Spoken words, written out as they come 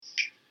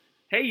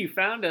Hey, you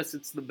found us.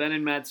 It's the Ben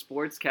and Matt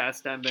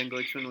Sportscast. I'm Ben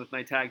Glickman with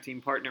my tag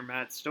team partner,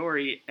 Matt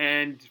Story.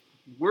 And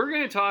we're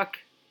going to talk.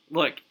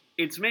 Look,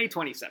 it's May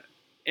 27th.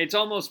 It's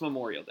almost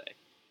Memorial Day.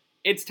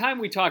 It's time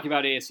we talk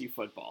about ASU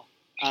football.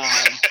 Hey,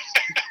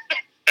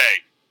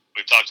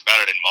 we've talked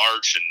about it in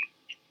March and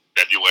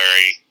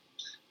February,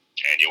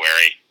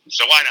 January.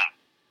 So why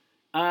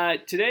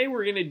not? Today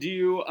we're going to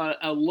do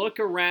a look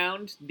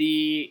around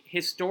the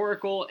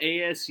historical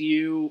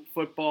ASU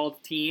football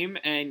team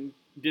and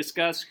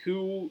discuss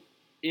who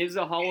is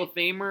a Hall of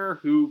Famer,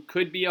 who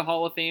could be a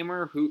Hall of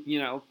Famer,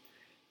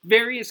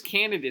 various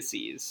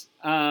candidacies.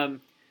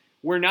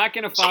 We're not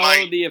going to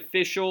follow the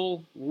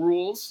official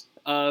rules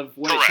of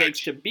what it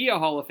takes to be a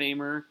Hall of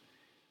Famer.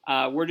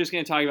 We're just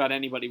going to talk about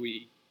anybody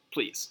we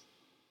please.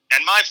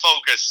 And my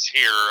focus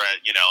here,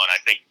 and I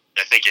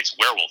think it's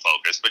where we'll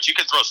focus, but you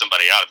can throw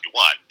somebody out if you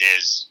want,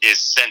 is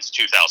since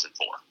 2004,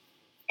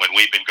 when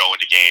we've been going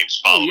to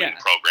games, following the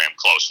program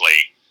closely.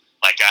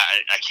 Like,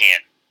 I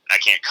can't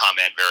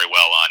comment very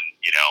well on,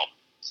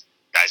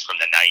 guys from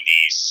the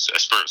 90s,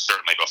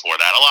 certainly before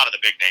that. A lot of the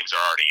big names are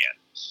already in.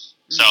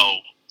 Mm-hmm. So,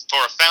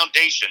 for a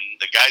foundation,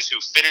 the guys who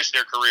finished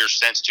their careers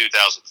since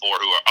 2004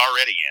 who are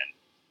already in,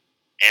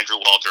 Andrew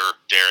Walter,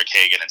 Derek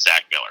Hagan, and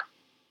Zach Miller.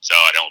 So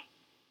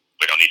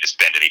we don't need to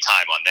spend any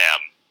time on them.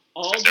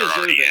 All they're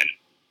already in.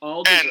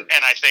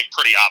 And I think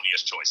pretty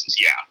obvious choices.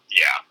 Yeah.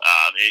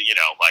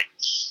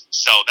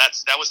 So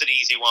that was an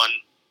easy one.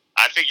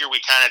 I figure we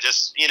kind of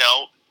just,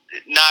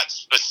 not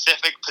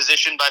specific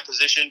position by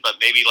position, but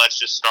maybe let's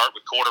just start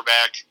with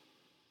quarterback,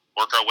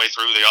 work our way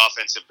through the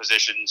offensive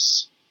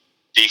positions,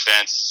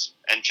 defense,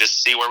 and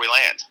just see where we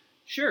land.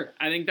 Sure.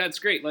 I think that's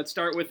great. Let's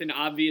start with an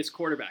obvious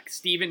quarterback,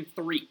 Stephen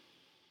 3.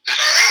 So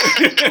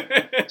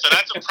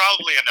that's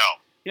probably a no.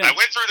 Yeah. I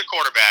went through the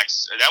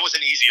quarterbacks. That was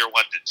an easier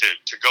one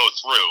to go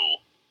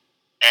through,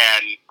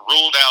 and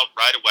ruled out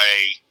right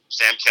away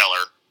Sam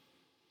Keller.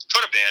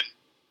 Could have been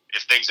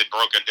if things had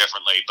broken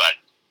differently, but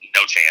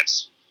no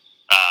chance.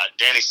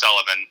 Danny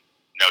Sullivan,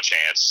 no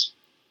chance.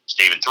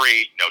 Stephen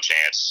 3, no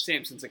chance.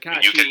 Samson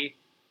Zakachi.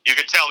 You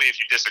can tell me if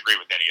you disagree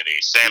with any of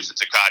these. Samson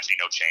Zakachi,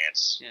 no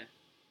chance. Yeah.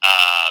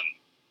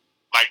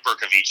 Mike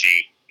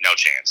Bercovici, no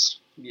chance.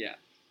 Yeah.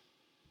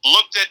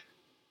 Looked at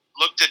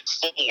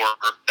 4.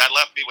 That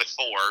left me with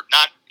 4,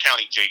 not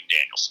counting Jayden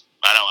Daniels.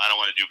 I don't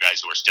want to do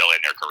guys who are still in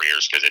their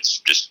careers because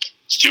it's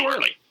too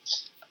early.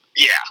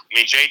 Yeah, I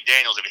mean Jayden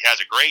Daniels, if he has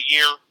a great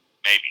year,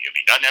 maybe. If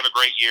he doesn't have a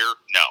great year,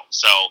 no.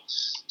 So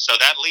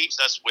that leaves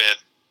us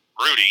with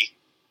Rudy,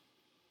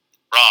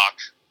 Brock,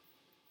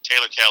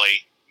 Taylor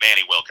Kelly,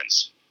 Manny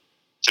Wilkins.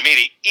 To me,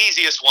 the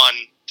easiest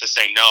one to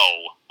say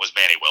no was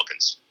Manny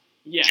Wilkins.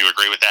 Yeah. Do you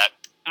agree with that?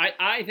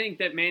 I think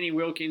that Manny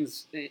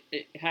Wilkins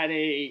had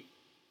a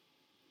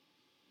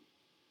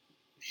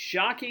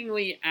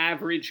shockingly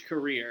average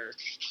career.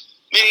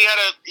 I mean,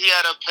 he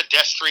had a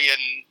pedestrian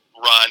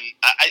run.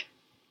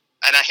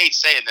 And I hate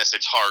saying this;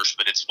 it's harsh,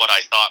 but it's what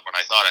I thought when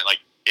I thought it. Like,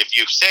 if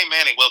you say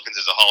Manny Wilkins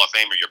is a Hall of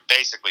Famer, you're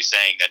basically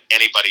saying that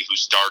anybody who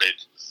started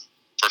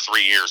for 3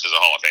 years is a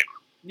Hall of Famer.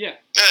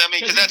 Yeah, I mean,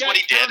 because that's what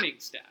he did.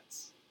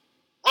 Stats.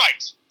 Right.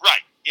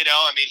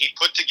 I mean, he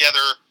put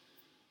together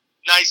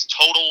nice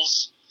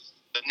totals,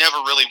 but never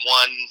really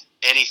won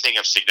anything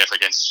of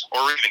significance, or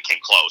even came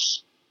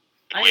close.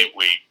 We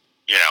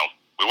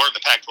weren't in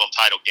the Pac-12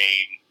 title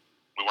game.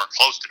 We weren't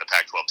close to the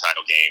Pac-12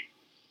 title game.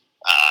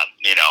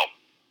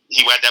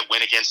 He had that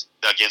win against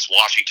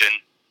Washington,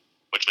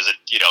 which was a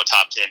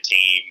top 10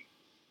 team,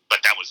 but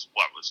that was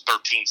 13-7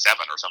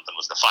 or something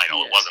was the final.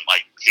 Yeah. It wasn't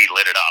like he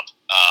lit it up.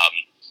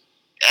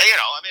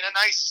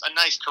 A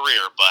nice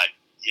career, but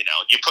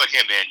you put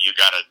him in,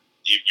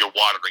 you're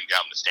watering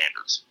down the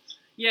standards.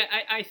 Yeah,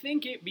 I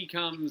think it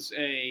becomes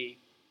a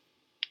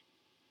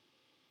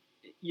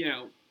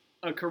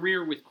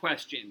career with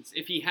questions.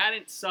 If he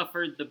hadn't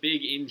suffered the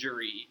big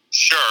injury,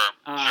 sure,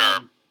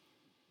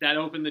 that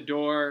opened the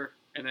door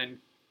and then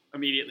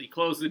immediately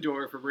closed the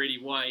door for Brady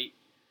White.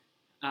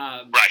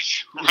 Right,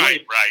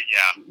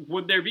 yeah.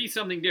 Would there be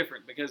something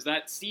different? Because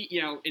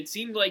it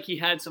seemed like he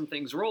had some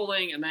things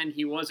rolling, and then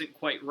he wasn't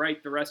quite right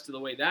the rest of the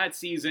way that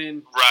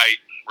season. Right.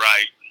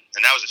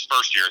 And that was his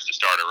first year as a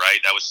starter,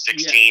 right? That was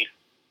 16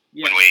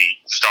 when we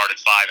started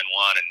 5-1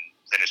 and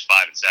finished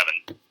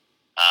 5-7.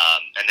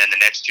 And then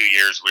the next 2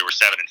 years we were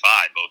 7-5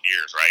 both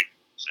years, right?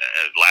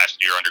 Last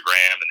year under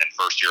Graham, and then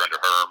first year under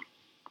Herm.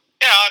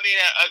 Yeah, I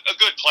mean a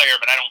good player,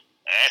 but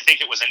I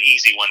think it was an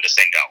easy one to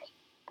say no.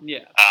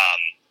 Yeah.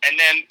 And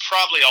then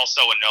probably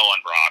also a no on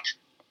Brock.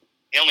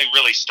 He only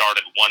really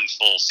started one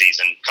full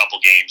season, couple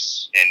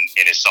games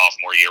in his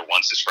sophomore year,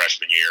 once his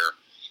freshman year.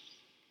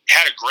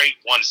 Had a great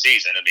one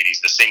season. I mean,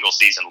 he's the single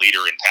season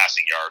leader in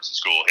passing yards in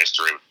school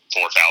history,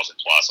 4,000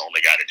 plus.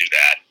 Only guy to do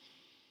that.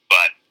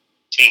 But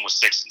team was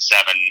 6-7.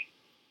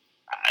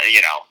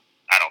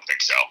 I don't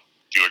think so.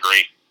 Do you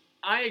agree?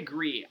 I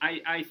agree.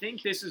 I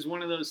think this is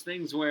one of those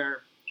things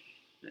where,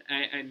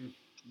 and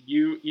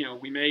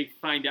we may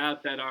find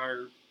out that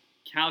our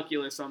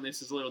calculus on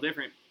this is a little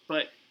different,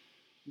 but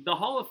the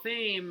Hall of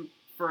Fame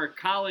for a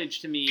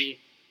college, to me,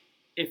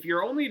 if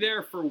you're only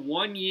there for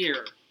 1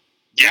 year,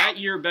 that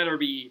year better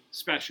be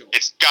special.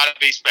 It's got to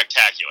be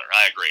spectacular.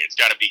 I agree. It's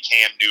got to be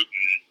Cam Newton,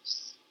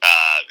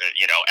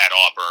 at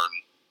Auburn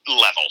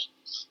level.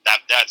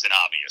 That's an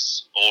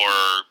obvious,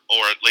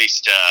 or at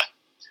least.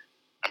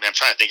 I'm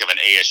trying to think of an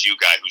ASU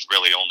guy who's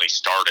really only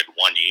started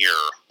 1 year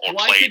or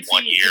played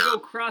 1 year. To go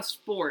cross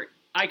sport,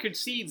 I could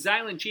see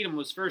Zylan Cheatham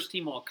was first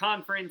team all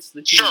conference.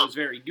 The team was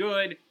very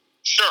good.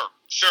 Sure.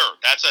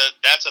 That's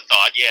a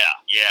thought. Yeah.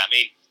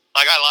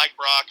 I like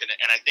Brock, and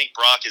I think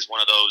Brock is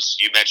one of those,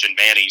 you mentioned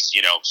Manny's,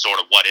 sort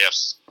of what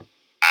ifs.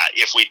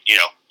 If we,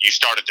 you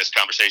started this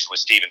conversation with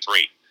Stephen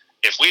 3.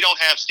 If we don't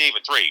have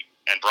Stephen 3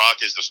 and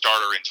Brock is the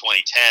starter in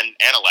 2010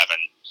 and 11,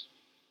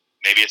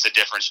 maybe it's a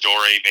different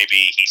story.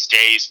 Maybe he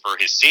stays for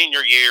his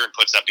senior year and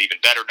puts up even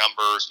better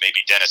numbers.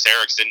 Maybe Dennis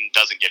Erickson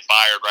doesn't get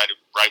fired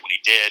right when he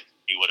did.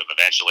 He would have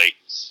eventually.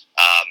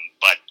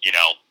 But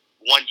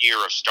 1 year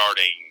of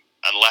starting,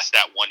 unless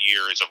that 1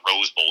 year is a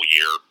Rose Bowl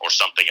year or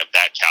something of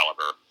that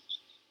caliber, or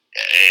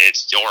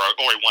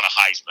he won a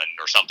Heisman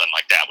or something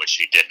like that, which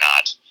he did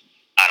not.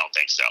 I don't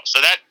think so.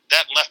 So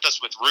that left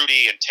us with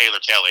Rudy and Taylor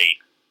Kelly,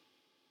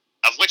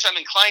 of which I'm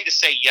inclined to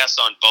say yes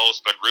on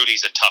both, but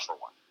Rudy's a tougher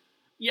one.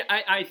 Yeah,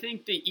 I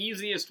think the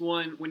easiest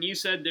one, when you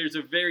said there's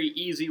a very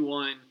easy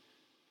one,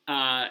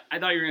 I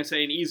thought you were going to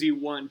say an easy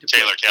one to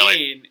Taylor put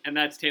Kelly. in, and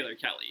that's Taylor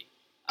Kelly.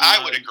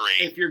 I would agree.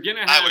 If you're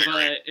gonna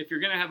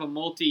have a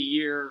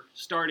multi-year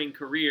starting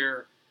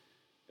career,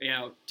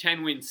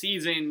 10-win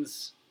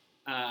seasons.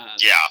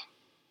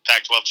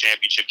 Pac-12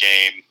 championship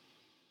game.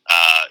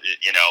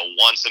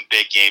 Won some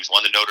big games.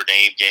 Won the Notre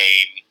Dame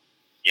game.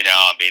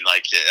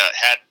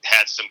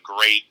 Had some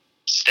great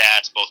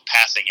stats, both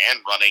passing and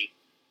running.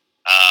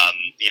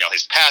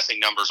 His passing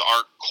numbers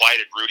aren't quite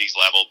at Rudy's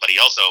level, but he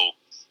also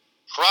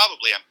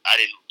probably, I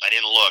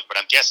didn't look, but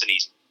I'm guessing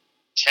he's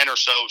 10 or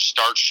so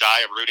starts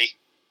shy of Rudy.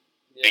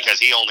 Yeah. Because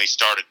he only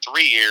started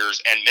 3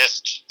 years and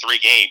missed 3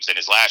 games in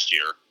his last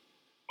year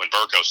when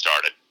Burko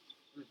started.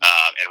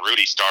 And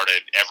Rudy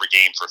started every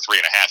game for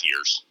 3.5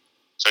 years.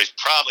 So he's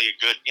probably a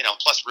good,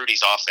 plus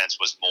Rudy's offense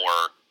was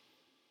more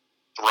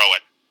throw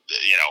it,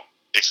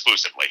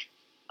 exclusively.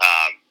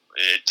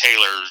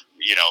 Taylor,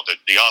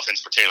 the offense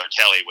for Taylor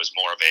Kelly was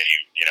more of a,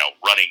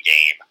 running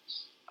game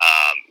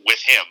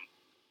with him.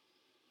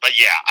 But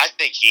yeah, I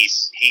think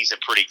he's a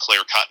pretty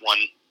clear-cut one.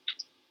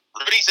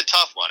 Rudy's a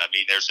tough one.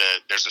 There's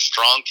a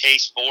strong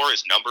case for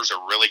his numbers are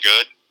really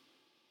good.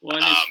 Well,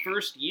 and his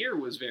first year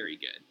was very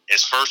good.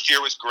 His first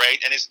year was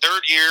great, and his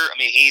third year,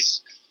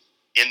 he's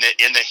in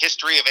the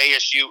history of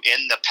ASU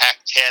in the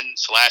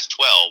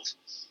Pac-10/12.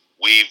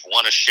 We've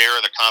won a share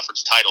of the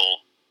conference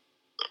title,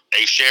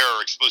 a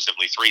share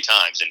exclusively 3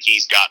 times, and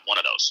he's got one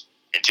of those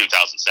in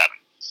 2007.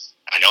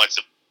 I know it's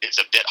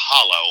a bit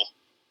hollow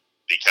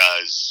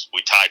because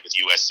we tied with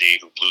USC,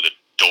 who blew the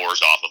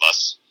doors off of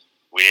us.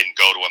 We didn't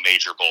go to a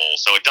major bowl,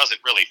 so it doesn't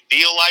really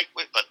feel like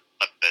it, but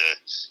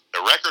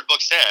the record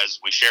book says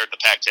we shared the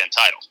Pac-10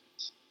 title.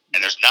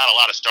 And there's not a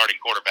lot of starting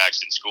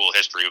quarterbacks in school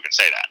history who can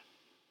say that.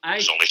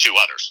 There's only 2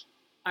 others.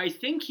 I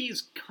think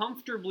he's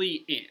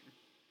comfortably in.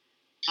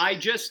 I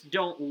just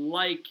don't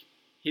like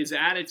his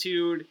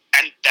attitude.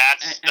 And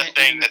that's the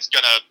thing that's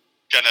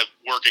gonna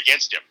work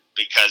against him,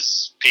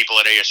 because people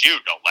at ASU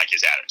don't like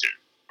his attitude,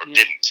 or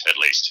didn't, at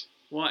least.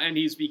 Well, and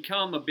he's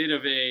become a bit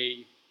of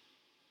a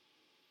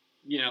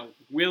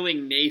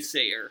willing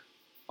naysayer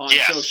on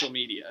social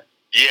media.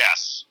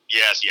 Yes. He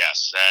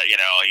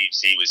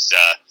was,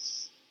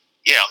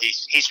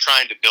 he's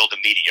trying to build a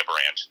media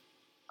brand.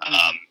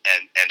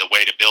 And the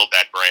way to build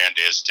that brand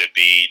is to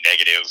be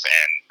negative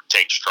and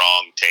take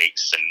strong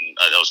takes and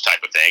those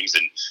type of things.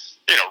 And,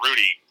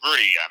 Rudy,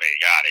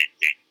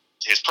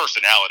 his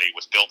personality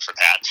was built for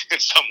that in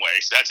some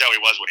ways. That's how he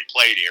was when he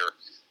played here.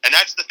 And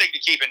that's the thing to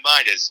keep in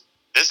mind is,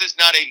 this is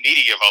not a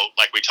media vote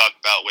like we talked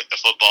about with the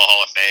Football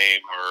Hall of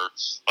Fame,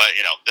 but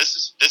this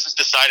is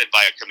decided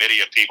by a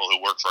committee of people who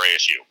work for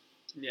ASU.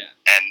 Yeah.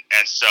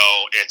 And so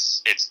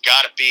it's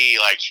got to be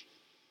like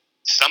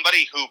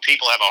somebody who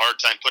people have a hard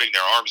time putting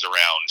their arms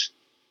around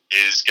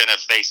is going to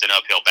face an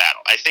uphill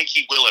battle. I think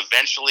he will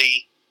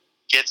eventually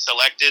get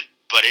selected,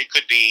 but it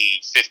could be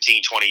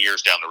 15, 20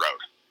 years down the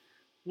road.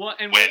 Well,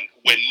 and when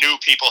new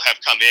people have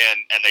come in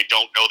and they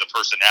don't know the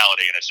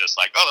personality, and it's just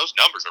like, oh, those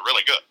numbers are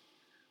really good.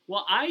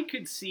 Well, I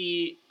could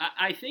see.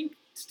 I think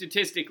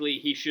statistically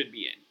he should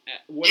be in.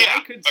 What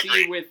I could see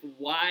agreed. with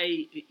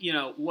why,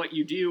 what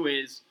you do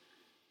is,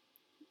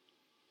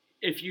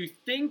 if you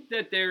think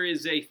that there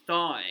is a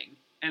thawing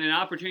and an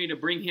opportunity to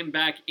bring him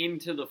back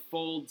into the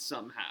fold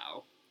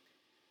somehow,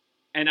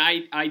 and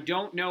I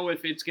don't know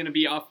if it's going to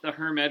be off the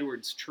Herm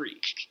Edwards tree.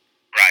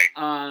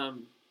 Right.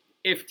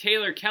 If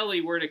Taylor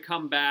Kelly were to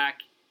come back,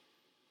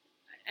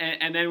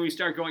 and then we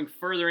start going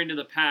further into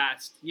the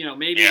past,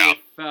 maybe if,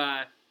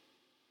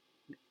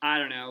 I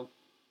don't know,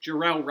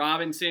 Jarrell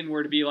Robinson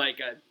were to be like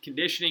a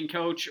conditioning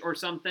coach or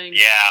something.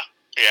 Yeah.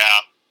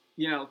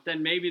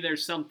 Then maybe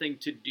there's something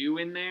to do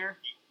in there.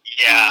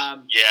 Yeah.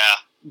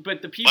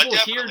 But the people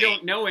here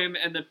don't know him,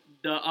 and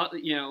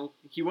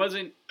he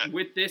wasn't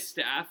with this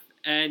staff,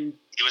 and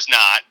he was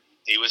not,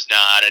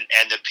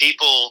 and the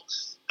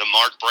the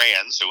Mark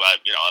Brands, who I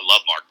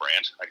love Mark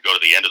Brand. I'd go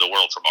to the end of the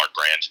world for Mark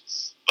Brand.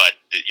 But,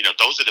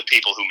 those are the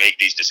people who make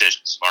these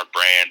decisions. Mark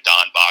Brand,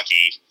 Don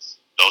Bakke,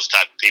 those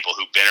type of people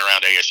who've been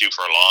around ASU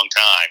for a long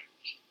time.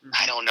 Mm-hmm.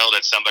 I don't know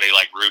that somebody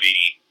like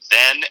Rudy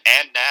then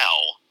and now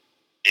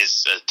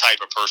is the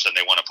type of person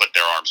they want to put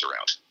their arms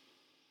around.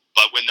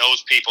 But when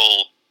those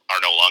people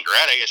are no longer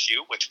at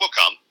ASU, which will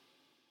come,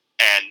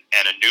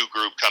 and a new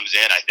group comes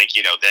in, I think,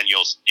 then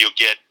you'll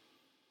get,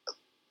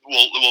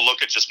 we'll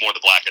look at just more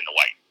the black and the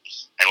white.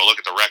 And we'll look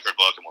at the record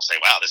book and we'll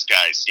say, wow, this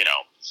guy's,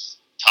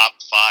 top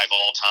 5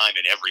 all time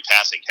in every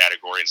passing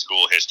category in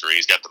school history.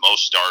 He's got the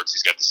most starts.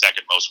 He's got the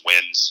second most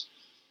wins.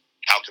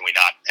 How can we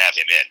not have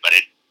him in? But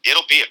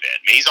it'll be a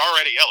bit. I mean, he's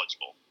already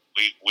eligible.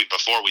 We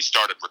before we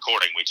started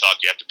recording, we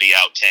talked you have to be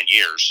out 10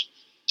 years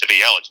to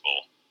be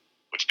eligible,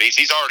 which means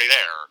he's already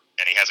there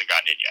and he hasn't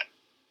gotten it yet.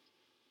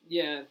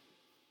 Yeah.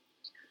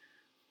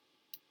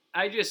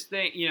 I just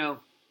think,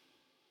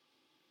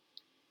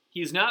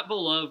 he's not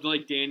beloved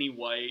like Danny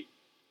White.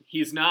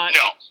 He's not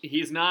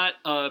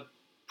a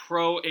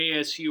pro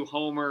ASU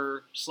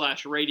homer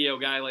 / radio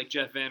guy like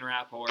Jeff Van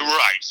Rapport.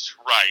 Right.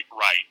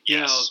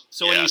 Yes.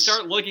 So when you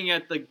start looking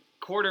at the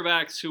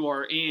quarterbacks who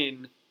are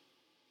in,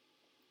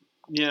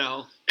 Is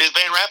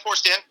Van Rapport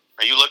in?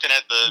 Are you looking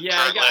at the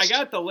current list? I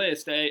got the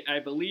list. I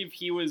believe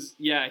he was,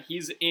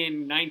 he's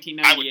in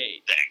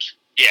 1998.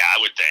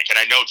 I would think. And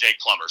I know Jake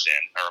Plummer's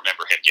in. I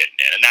remember him getting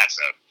in. And that's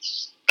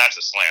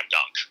a slam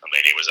dunk. I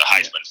mean, he was a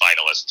Heisman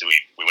finalist.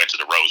 We went to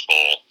the Rose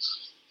Bowl.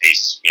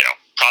 He's,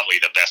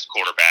 probably the best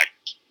quarterback,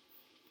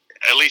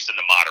 at least in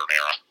the modern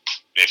era.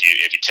 If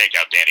you take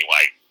out Danny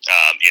White,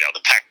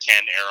 the Pac-10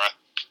 era,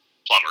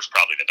 Plummer's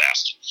probably the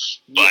best.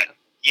 But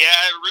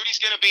Rudy's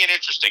going to be an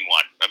interesting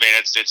one. I mean,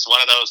 it's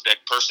one of those that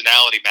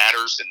personality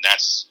matters, and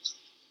that's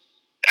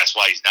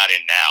why he's not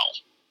in now.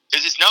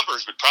 Because his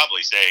numbers would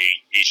probably say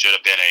he should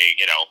have been a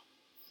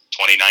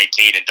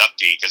 2019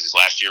 inductee because his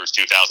last year was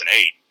 2008.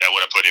 That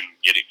would have put him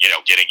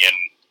getting in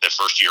the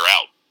first year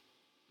out.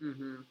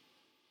 Mm-hmm.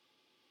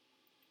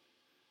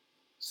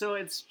 So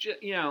it's just,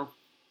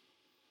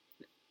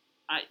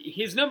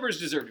 his numbers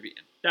deserve to be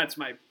in. That's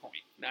my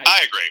point.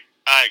 I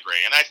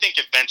agree. And I think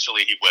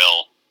eventually he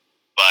will.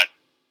 But,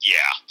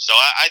 So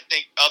I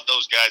think of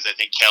those guys, I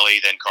think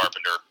Kelly, then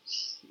Carpenter.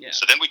 Yeah.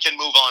 So then we can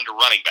move on to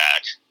running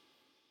back,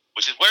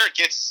 which is where it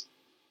gets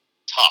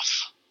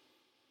tough.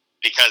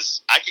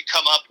 Because I could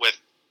come up with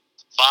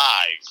 5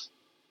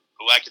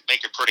 who I could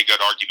make a pretty good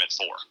argument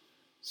for.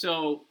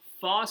 So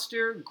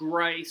Foster,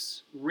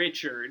 Grice,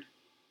 Richard.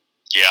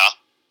 Yeah.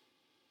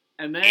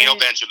 And then Eno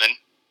Benjamin.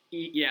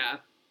 Yeah.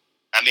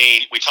 I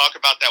mean, we talk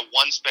about that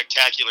one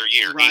spectacular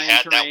year. Ryan he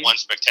had Terrain. that one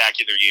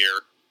spectacular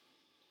year.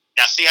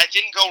 Now, see, I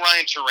didn't go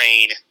Ryan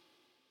Terrain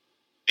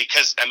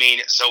because,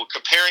 so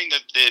comparing the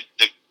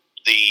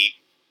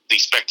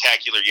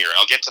spectacular year,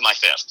 I'll get to my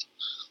 5th.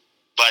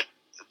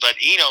 But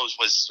Eno's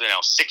was,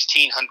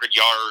 1,600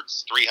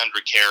 yards,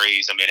 300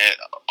 carries. I mean,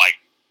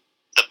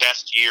 the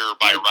best year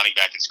by a running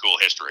back in school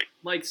history.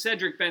 Like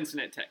Cedric Benson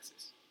at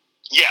Texas.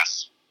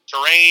 Yes.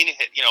 Terrain,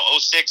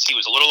 06, he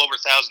was a little over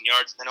 1,000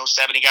 yards. And then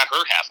 07, he got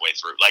hurt halfway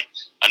through. Like,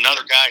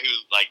 another guy who,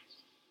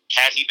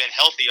 had he been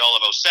healthy all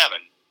of 07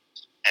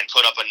 and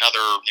put up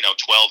another,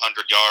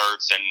 1,200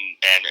 yards and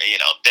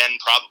then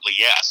probably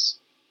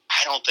yes.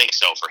 I don't think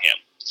so for him.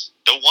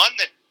 The one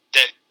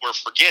that we're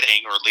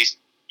forgetting, or at least,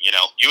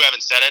 you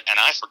haven't said it, and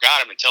I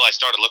forgot him until I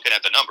started looking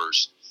at the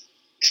numbers,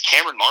 is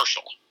Cameron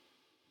Marshall.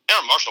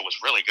 Cameron Marshall was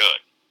really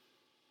good.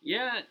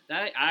 Yeah,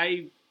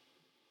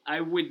 I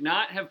would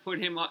not have put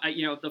him on,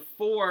 the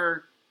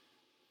 4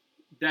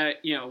 that,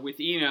 with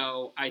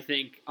Eno, I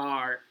think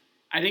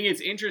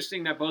it's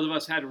interesting that both of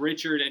us had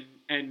Richard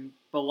and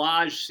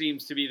Balaj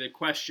seems to be the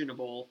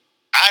questionable.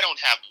 I don't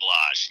have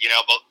Balaj,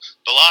 but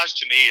Balaj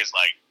to me is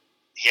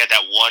he had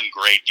that one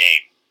great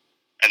game.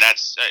 And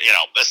that's,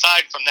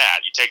 aside from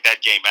that, you take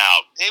that game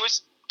out, he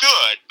was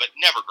good, but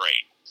never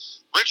great.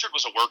 Richard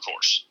was a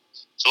workhorse.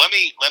 So let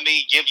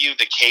me give you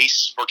the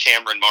case for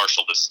Cameron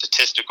Marshall, the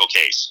statistical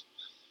case.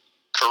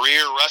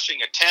 Career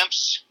rushing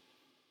attempts,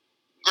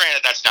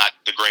 granted that's not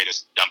the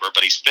greatest number,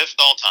 but he's 5th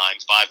all-time,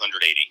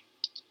 580.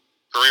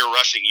 Career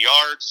rushing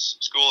yards,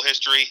 school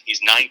history, he's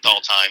 9th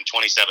all-time,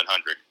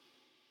 2,700.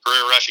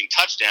 Career rushing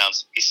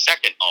touchdowns, he's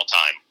 2nd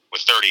all-time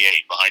with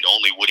 38, behind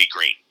only Woody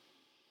Green.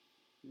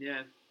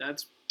 Yeah,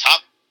 that's...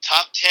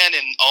 Top 10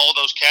 in all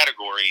those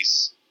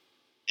categories.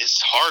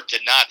 It's hard to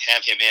not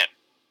have him in.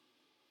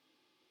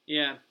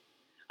 Yeah.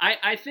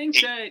 I think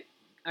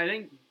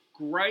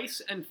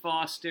Grice and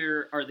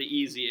Foster are the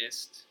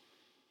easiest.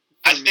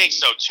 I think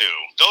so too.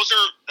 Those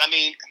are,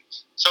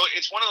 so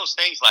it's one of those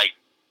things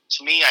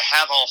to me, I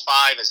have all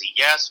 5 as a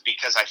yes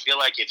because I feel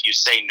like if you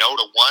say no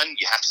to one,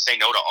 you have to say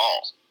no to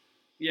all.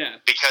 Yeah.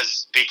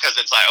 Because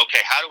it's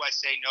okay, how do I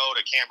say no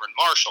to Cameron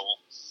Marshall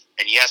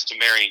and yes to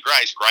Marion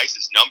Grice?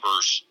 Grice's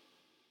numbers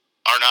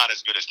are not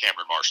as good as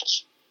Cameron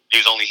Marshall's. He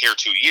was only here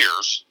 2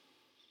 years,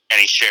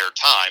 and he shared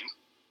time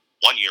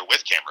 1 year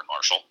with Cameron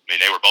Marshall. They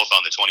were both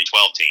on the 2012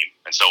 team,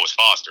 and so was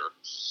Foster.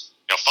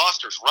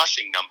 Foster's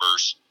rushing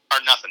numbers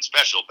are nothing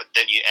special, but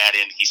then you add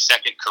in he's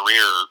second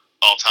career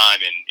all-time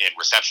in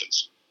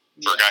receptions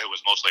for a guy who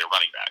was mostly a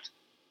running back.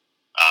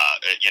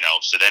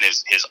 So then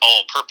his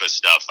all-purpose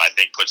stuff, I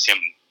think, puts him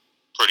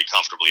pretty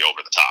comfortably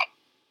over the top.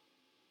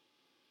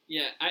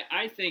 Yeah,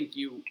 I think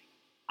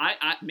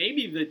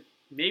maybe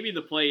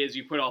the play is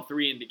you put all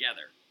three in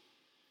together.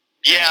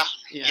 Yeah.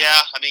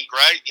 I mean,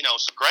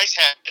 Grice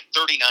had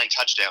 39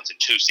 touchdowns in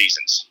 2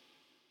 seasons.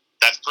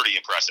 That's pretty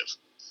impressive.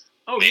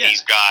 Oh, yeah.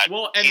 He's got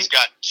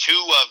two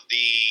of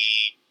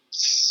the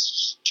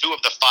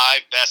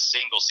 5 best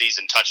single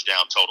season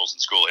touchdown totals in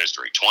school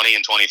history: 20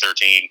 in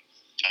 2013,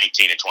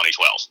 19 in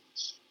 2012.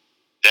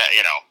 That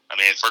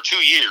for 2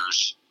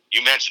 years,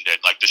 you mentioned it.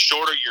 Like the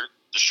shorter your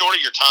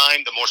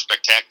time, the more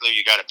spectacular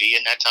you got to be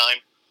in that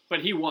time.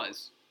 But he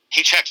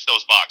checks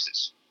those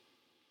boxes.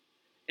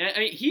 I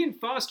mean, he and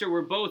Foster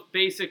were both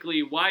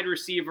basically wide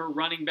receiver,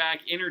 running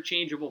back,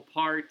 interchangeable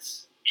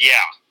parts. Yeah.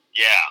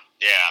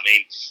 I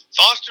mean,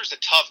 Foster's a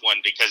tough one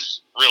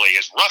because really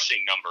his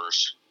rushing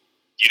numbers,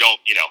 you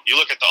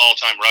look at the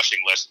all-time rushing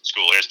list in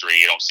school history,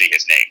 you don't see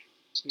his name.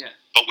 Yeah.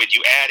 But when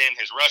you add in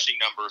his rushing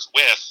numbers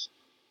with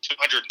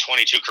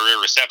 222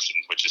 career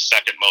receptions, which is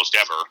second most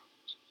ever,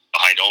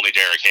 behind only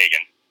Derek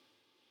Hagan,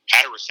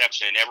 had a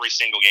reception in every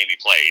single game he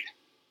played.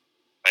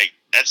 Like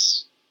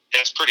that's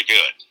pretty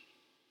good.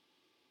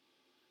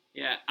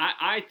 Yeah,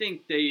 I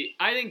think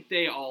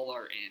they all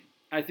are in.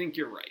 I think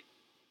you're right.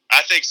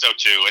 I think so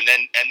too. And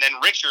then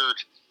Richard,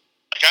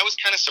 like I was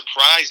kind of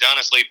surprised,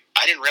 honestly.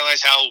 I didn't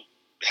realize how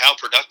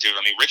productive.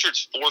 I mean,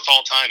 Richard's 4th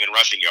all time in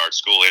rushing yards,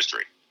 school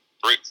history,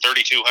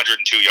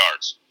 3,202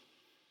 yards.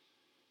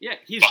 Yeah,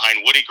 he's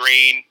behind Woody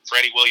Green,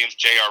 Freddie Williams,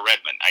 J.R.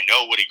 Redmond. I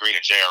know Woody Green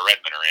and J.R.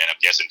 Redmond are in.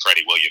 I'm guessing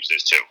Freddie Williams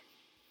is too.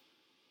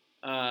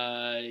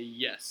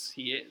 Yes,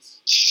 he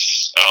is.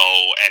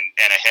 Oh,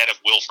 and ahead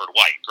of Wilford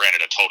White.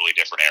 Granted, a totally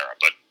different era,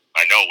 but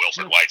I know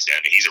Wilford White's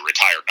in. He's a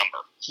retired number.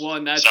 Well,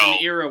 and that's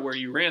an era where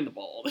you ran the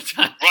ball all the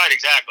time. Right,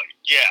 exactly.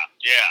 Yeah.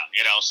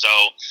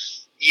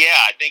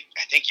 I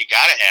think you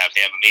got to have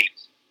him. I mean,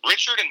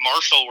 Richard and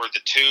Marshall were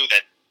the two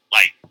that,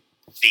 like,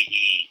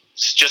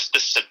 just the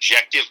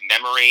subjective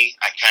memory,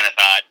 I kind of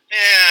thought,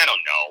 I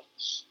don't know.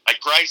 Like,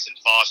 Grice and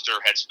Foster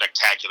had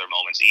spectacular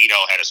moments.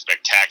 Eno had a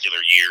spectacular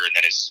year, and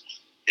then his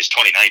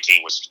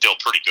 2019 was still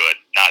pretty good,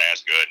 not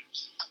as good.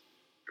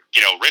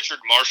 Richard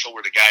and Marshall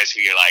were the guys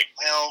who you're like,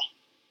 well,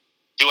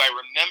 do I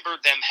remember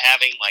them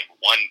having, like,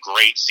 one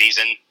great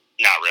season?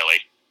 Not really.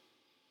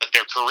 But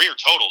their career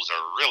totals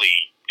are really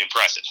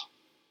impressive.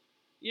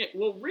 Yeah,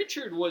 well,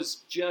 Richard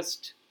was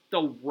just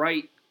the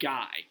right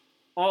guy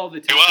all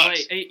the time.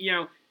 He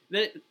was.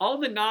 Like, all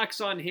the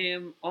knocks on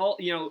him,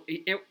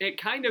 it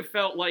kind of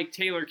felt like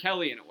Taylor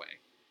Kelly in a way.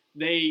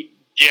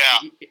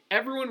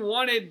 Everyone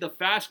wanted the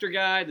faster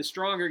guy, the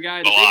stronger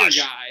guy, the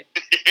bigger guy.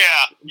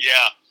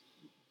 Yeah.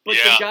 But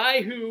the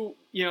guy who,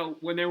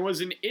 when there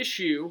was an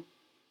issue,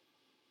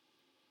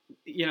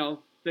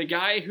 the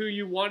guy who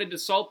you wanted to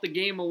salt the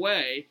game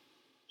away.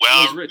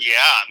 Well, yeah.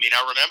 I mean,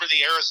 I remember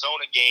the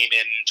Arizona game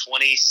in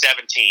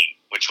 2017,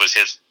 which was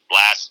his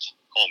last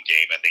home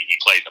game. I think he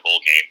played in the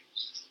bowl game.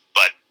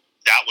 But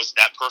that was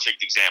that perfect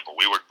example.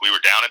 We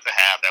were down at the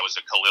half. That was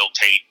a Khalil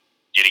Tate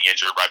getting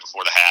injured right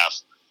before the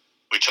half.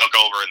 We took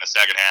over in the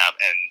second half,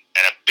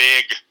 and a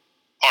big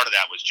part of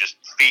that was just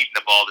feeding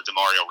the ball to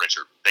Demario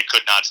Richard. They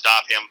could not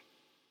stop him.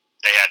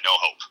 They had no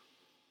hope.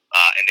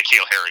 And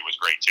N'Keal Harry was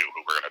great too,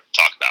 who we're going to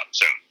talk about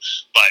soon.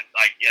 But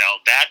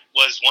that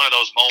was one of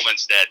those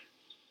moments that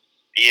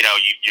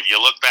if you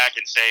look back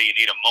and say you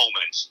need a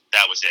moment,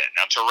 that was it.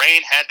 Now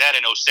Terrain had that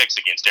in 2006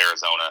 against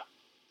Arizona.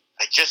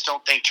 I just don't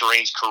think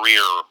Terrain's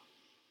career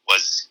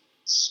was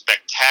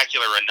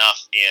spectacular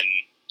enough in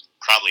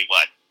probably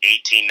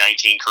 18,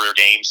 19 career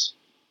games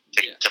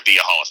to be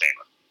a Hall of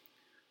Famer.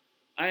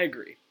 I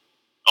agree.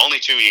 Only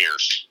 2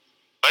 years.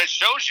 But it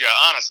shows you,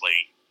 honestly,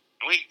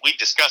 and we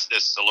discussed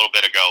this a little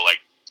bit ago, like,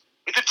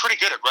 we've been pretty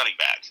good at running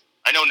back.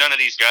 I know none of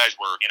these guys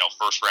were,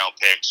 first-round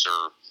picks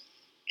or,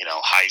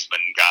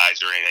 Heisman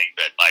guys or anything,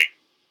 but, like,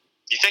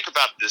 you think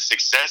about the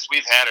success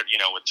we've had,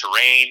 with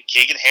Terrain,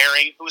 Keegan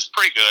Herring, who was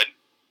pretty good.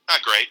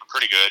 Not great, but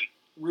pretty good.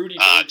 Rudy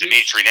Burgess.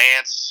 Dimitri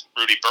Nance,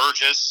 Rudy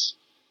Burgess,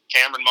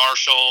 Cameron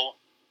Marshall,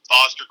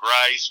 Foster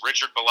Grice,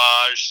 Richard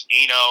Balazs,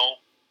 Eno.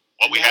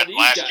 What we had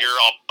last year,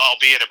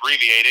 albeit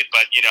abbreviated,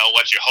 but,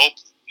 what you hope,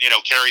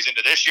 carries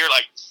into this year.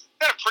 Like,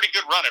 we had a pretty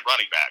good run at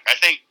running back. I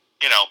think,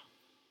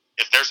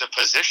 if there's a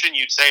position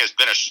you'd say has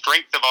been a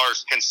strength of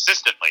ours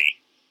consistently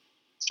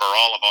for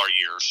all of our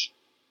years,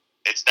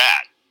 it's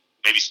that.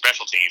 Maybe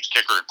special teams,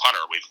 kicker and punter,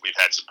 we've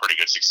had some pretty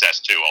good success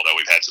too, although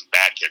we've had some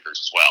bad kickers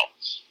as well.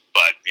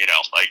 But,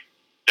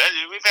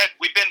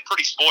 we've been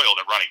pretty spoiled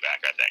at running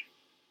back, I think.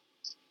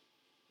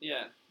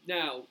 Yeah.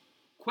 Now,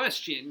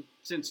 question,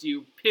 since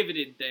you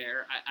pivoted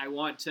there, I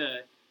want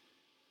to...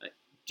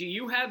 do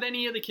you have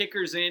any of the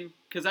kickers in?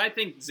 Because I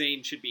think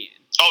Zane should be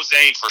in. Oh,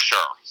 Zane for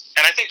sure.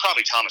 And I think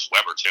probably Thomas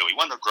Weber too. He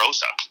won the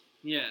Grossa.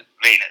 Yeah.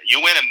 I mean, you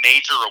win a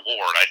major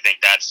award, I think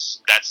that's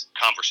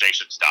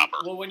conversation stopper.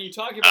 Well, when you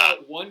talk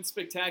about one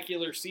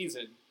spectacular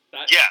season,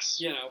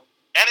 yes.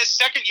 And his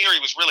second year, he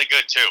was really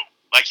good, too.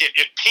 Like, it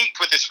peaked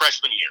with his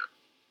freshman year.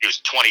 He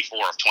was 24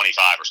 of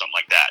 25 or something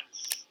like that.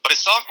 But his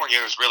sophomore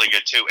year was really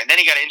good, too. And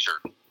then he got injured.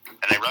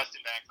 And they rushed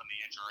him back from the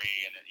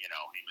injury, and,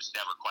 he was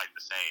never quite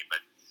the same.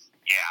 But,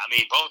 yeah, I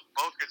mean, both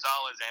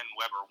Gonzalez and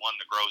Weber won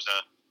the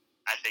Groza.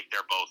 I think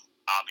they're both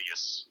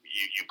obvious.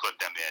 You put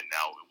them in.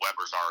 Now,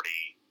 Weber's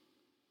already...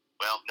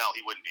 Well, no, he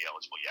wouldn't be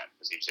eligible yet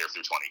because he was there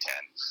through 2010.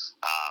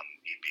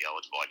 He'd be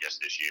eligible, I guess,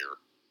 this year.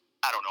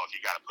 I don't know if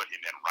you got to put him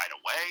in right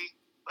away,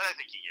 but I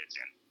think he gets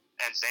in.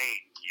 And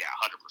Zane, yeah,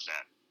 100%.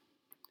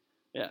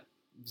 Yeah.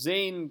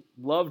 Zane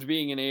loved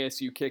being an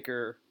ASU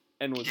kicker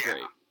and was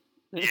great.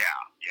 Yeah.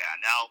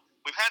 Now,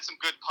 we've had some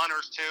good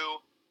punters,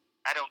 too.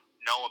 I don't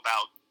know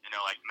about,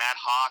 like Matt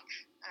Hawk.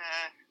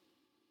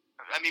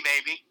 I mean,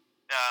 maybe.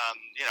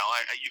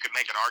 You could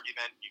make an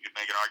argument. You could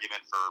make an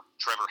argument for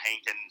Trevor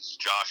Hankins,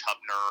 Josh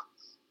Hubner.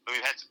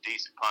 We've had some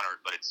decent punters,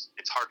 but it's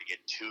hard to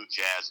get too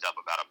jazzed up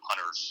about a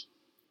punter's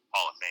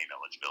Hall of Fame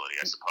eligibility,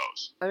 I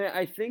suppose. I mean,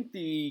 I think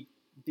the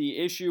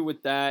issue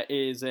with that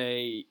is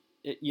if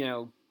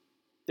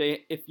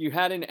you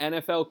had an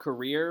NFL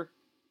career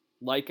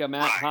like a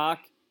Matt Hawk,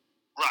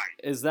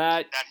 is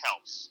that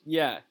helps?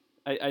 Yeah.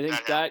 I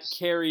think that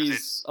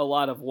carries a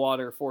lot of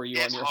water for you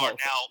on your hard.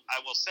 health. Now,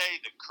 I will say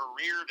the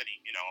career that he,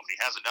 if he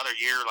has another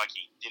year like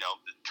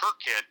the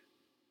Turk kid,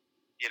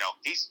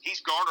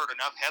 he's garnered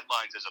enough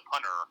headlines as a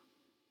punter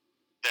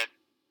that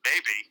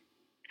maybe,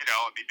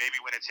 maybe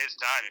when it's his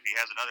time, if he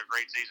has another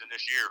great season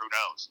this year, who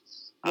knows?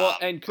 Well,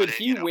 and could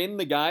he win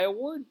the Guy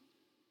Award?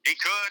 He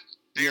could.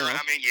 Yeah.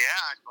 I mean,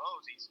 I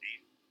suppose he's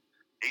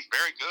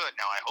very good.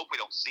 Now, I hope we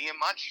don't see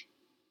him much.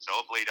 So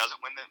hopefully he doesn't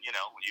win when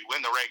you win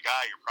the right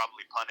guy, you're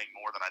probably punting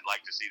more than I'd like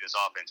to see this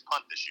offense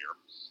punt this year.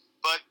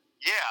 But,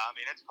 yeah, I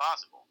mean, it's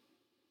possible.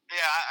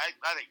 Yeah,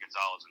 I think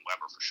Gonzalez and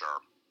Weber for sure.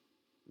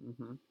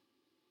 Mm-hmm.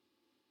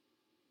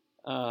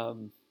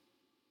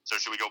 So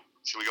should we go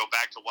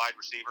back to wide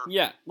receiver?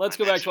 Yeah, let's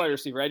go back to wide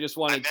receiver. I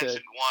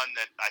mentioned one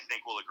that I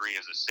think we'll agree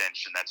is a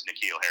cinch, and that's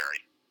N'Keal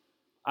Harry.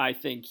 I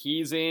think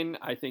he's in.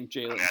 I think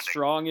Jalen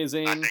Strong is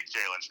in. I think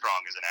Jalen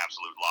Strong is an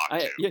absolute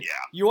lock, too.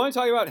 Yeah. You want to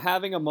talk about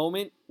having a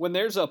moment? When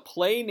there's a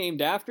play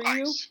named after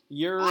you,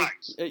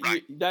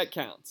 that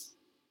counts.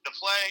 The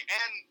play,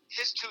 and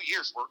his 2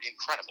 years were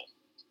incredible.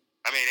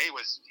 I mean, he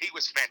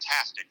was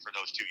fantastic for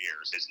those 2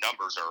 years. His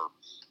numbers are,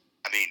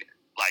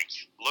 like,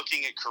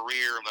 looking at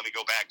career, let me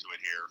go back to it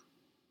here,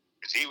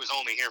 because he was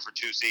only here for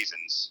 2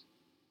 seasons.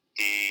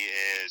 He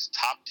is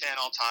top 10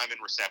 all-time in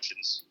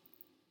receptions.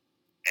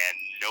 And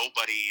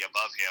nobody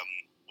above him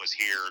was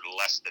here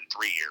less than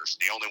 3 years.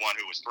 The only one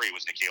who was 3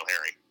 was N'Keal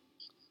Harry.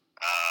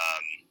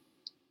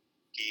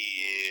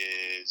 He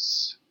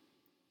is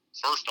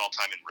first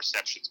all-time in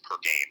receptions per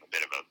game, a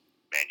bit of a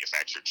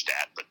manufactured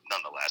stat, but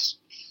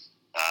nonetheless.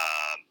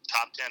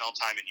 Top 10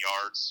 all-time in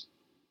yards.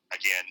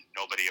 Again,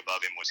 nobody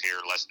above him was here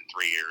less than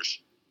 3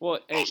 years. Well,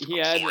 he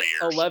had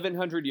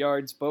 1,100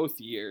 yards both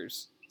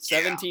years,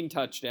 17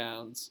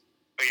 touchdowns.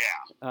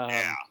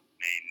 Yeah.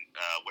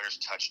 Where's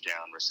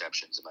touchdown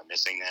receptions? Am I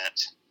missing that?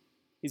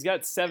 He's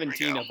got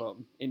 17 of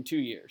them in 2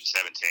 years.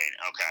 17.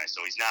 Okay,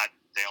 so he's not.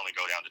 They only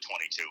go down to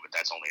 22, but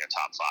that's only a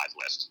top 5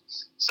 list.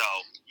 So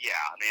yeah,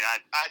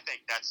 I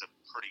think that's a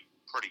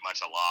pretty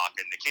much a lock.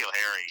 And N'Keal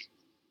Harry,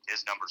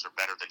 his numbers are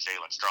better than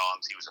Jalen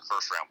Strong's. He was a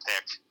first-round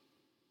pick,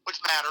 which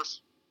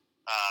matters.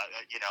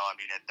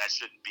 That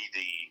shouldn't be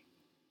the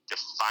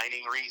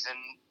defining reason,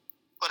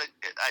 but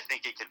I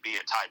think it could be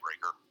a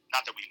tiebreaker.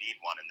 Not that we need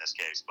one in this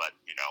case, but,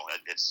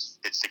 it's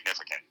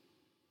significant.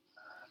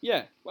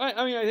 Yeah.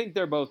 I think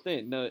they're both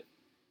in.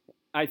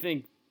 I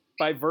think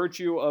by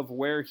virtue of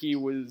where he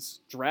was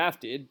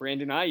drafted,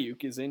 Brandon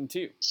Aiyuk is in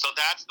too. So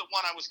that's the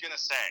one I was going to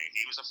say.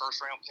 He was a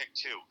first-round pick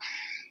too.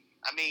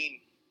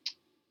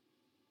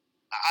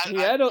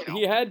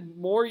 He had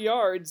more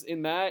yards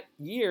in that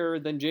year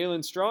than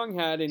Jalen Strong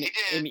had in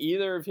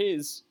either of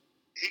his.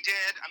 He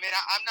did. I'm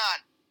not...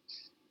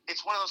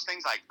 It's one of those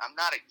things, like, I'm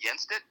not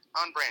against it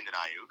on Brandon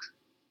Aiyuk.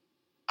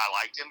 I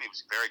liked him. He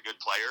was a very good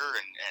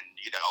player,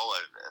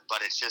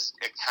 but it's just,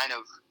 it kind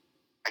of,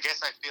 I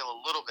guess I feel a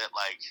little bit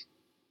like,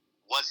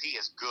 was he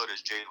as good as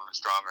Jalen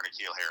Strong or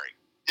N'Keal Harry?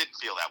 Didn't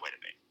feel that way to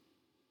me.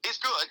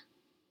 He's good.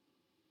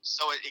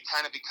 So it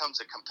kind of becomes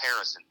a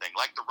comparison thing,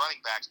 like the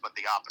running backs, but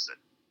the opposite.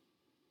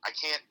 I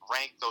can't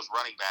rank those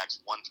running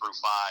backs 1 through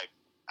 5.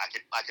 I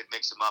could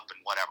mix them up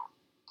and whatever.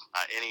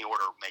 Any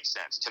order makes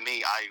sense. To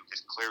me, Aiyuk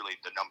is clearly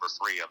the number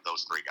 3 of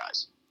those 3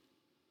 guys.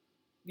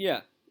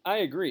 Yeah, I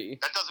agree.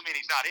 That doesn't mean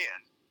he's not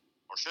in,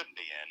 or shouldn't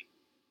be in,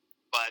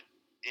 but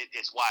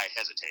it's why I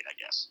hesitate, I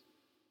guess.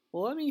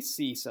 Well, let me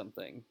see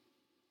something.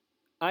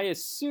 I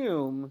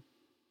assume,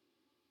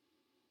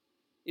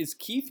 is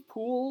Keith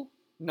Poole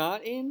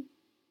not in?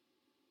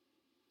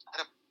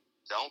 I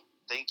don't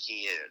think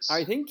he is.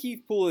 I think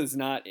Keith Poole is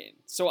not in.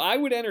 So I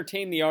would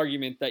entertain the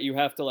argument that you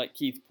have to let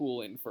Keith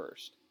Poole in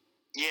first.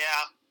 Yeah.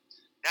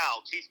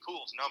 Now, Keith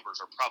Poole's numbers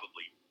are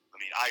probably,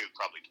 Aiyuk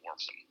probably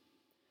dwarfs him.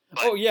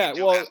 But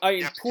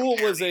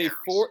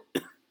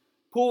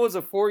Poole was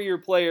a 4-year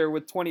player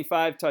with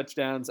 25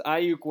 touchdowns.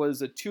 Aiyuk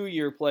was a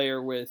 2-year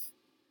player with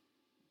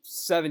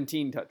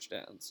 17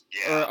 touchdowns.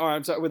 Yeah. Or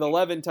I'm sorry, with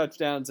 11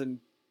 touchdowns and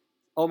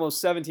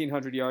almost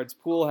 1,700 yards.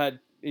 Poole had,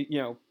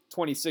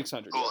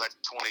 2,600 Poole yards.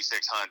 had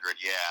 2,600,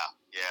 yeah.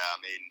 I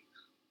mean,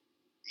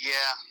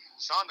 yeah,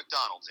 Sean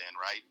McDonald's in,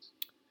 right?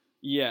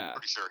 Yeah.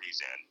 Pretty sure he's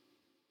in.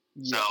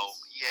 Yes. So,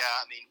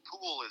 yeah, I mean,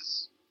 Poole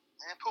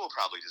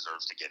probably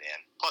deserves to get in.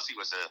 Plus,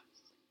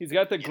 he's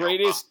got the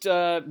greatest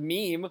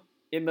meme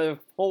in the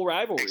whole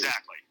rivalry.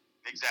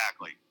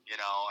 Exactly.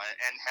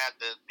 And had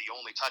the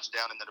only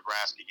touchdown in the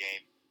Nebraska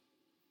game,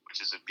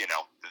 which is, the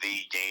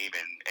game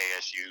in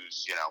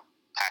ASU's,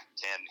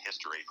 Pac-10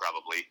 history,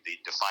 probably. The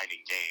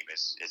defining game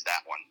is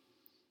that one.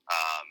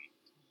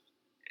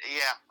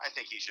 Yeah, I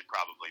think he should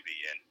probably be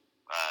in.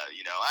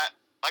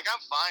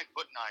 I'm fine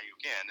putting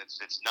Aiyuk in.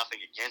 It's nothing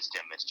against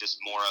him. It's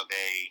just more of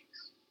a,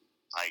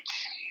 I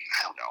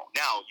don't know.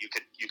 Now, you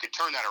could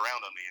turn that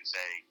around on me and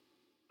say,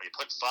 well, you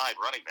put 5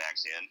 running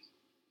backs in,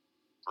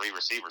 3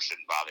 receivers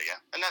shouldn't bother you.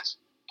 And that's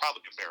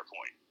probably a fair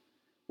point.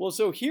 Well,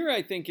 so here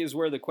I think is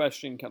where the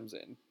question comes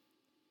in.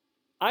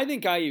 I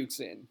think Aiyuk's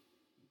in.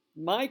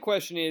 My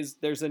question is,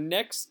 there's a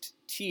next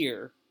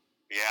tier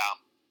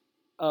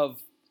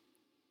of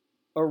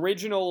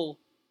original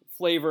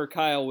flavor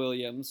Kyle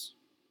Williams,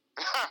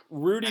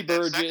 Rudy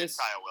Burgess,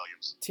 Kyle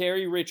Williams,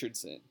 Terry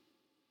Richardson.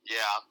 Yeah.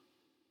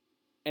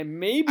 And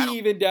maybe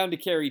even down to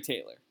Kerry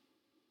Taylor.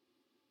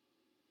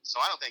 So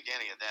I don't think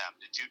any of them.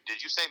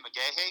 Did you say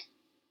McGahee?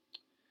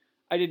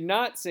 I did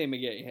not say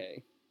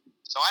McGahee.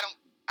 So I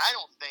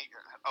don't think.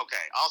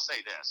 Okay, I'll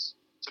say this.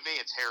 To me,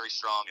 it's Harry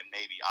Strong and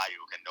maybe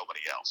Aiyuk and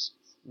nobody else.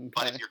 Okay.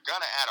 But if you're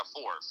gonna add a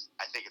 4th,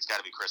 I think it's got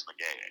to be Chris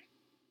McGahee.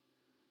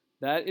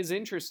 That is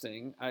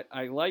interesting.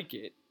 I like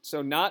it.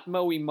 So not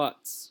Moe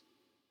Mutz.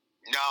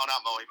 No, not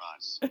Moe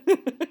Mutz.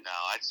 No,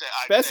 I'd say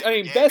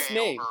best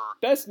name.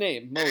 Best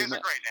name. Moe Mutz. It is a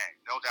great name,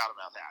 no doubt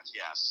about that.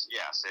 Yes,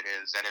 it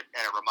is, and it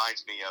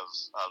reminds me of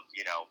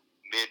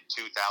mid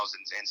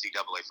 2000s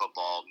NCAA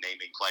football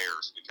naming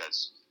players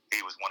because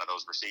he was one of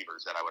those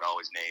receivers that I would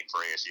always name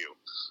for ASU.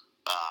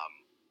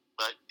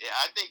 But yeah,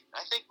 I think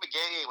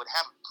McGahee would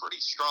have a pretty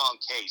strong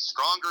case,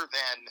 stronger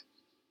than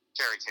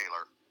Kerry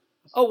Taylor.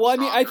 Oh well, I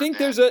mean, I think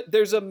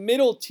there's a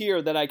middle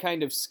tier that I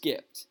kind of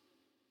skipped.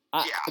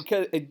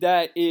 Because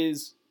that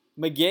is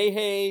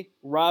McGahee,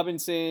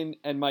 Robinson,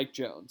 and Mike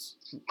Jones.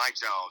 Mike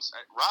Jones.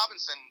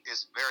 Robinson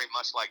is very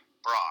much like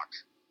Brock.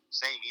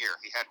 Same year,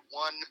 he had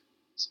one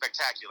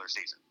spectacular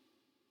season,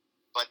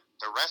 but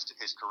the rest of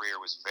his career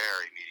was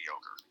very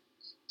mediocre.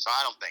 So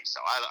I don't think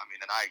so.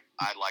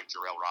 I like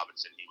Jarrell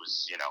Robinson. He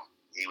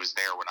was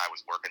there when I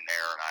was working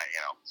there,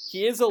 and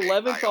he is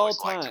 11th all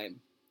time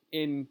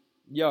in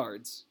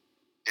yards.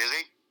 Is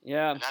he?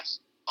 Yeah. And that's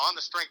on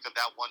the strength of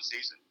that one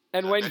season.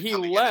 And when he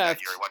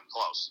left, year, he wasn't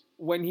close.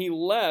 When he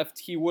left,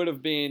 he would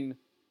have been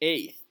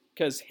 8th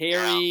because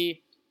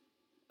Harry,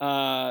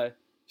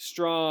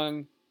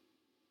 Strong,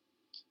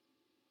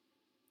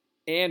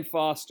 and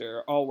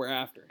Foster all were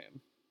after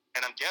him.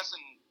 And I'm guessing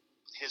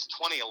his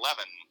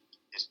 2011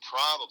 is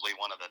probably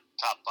one of the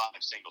top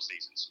 5 single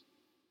seasons.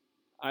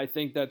 I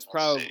think that's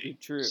probably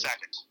true.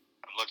 Second.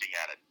 I'm looking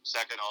at it.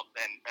 Second,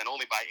 and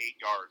only by 8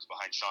 yards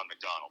behind Sean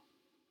McDonald.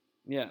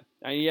 Yeah.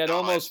 And he had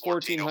almost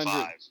 1,400.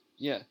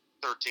 Yeah.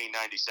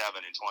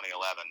 1397 in 2011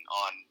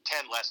 on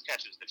 10 less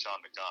catches than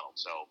Sean McDonald.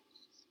 So,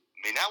 I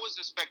mean, that was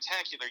a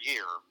spectacular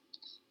year.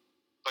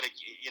 But,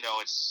 he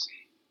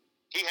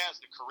has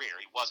the career.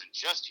 He wasn't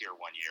just here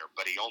one year,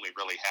 but he only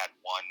really had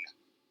one.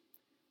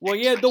 Well,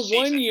 yeah, the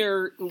season. 1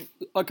 year,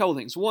 a couple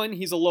things. One,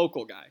 he's a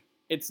local guy.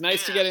 It's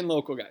nice to get in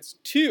local guys.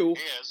 2,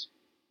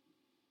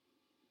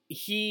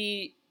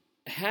 he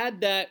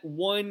had that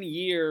 1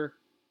 year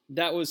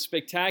that was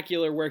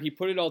spectacular where he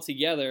put it all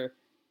together.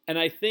 And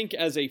I think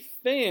as a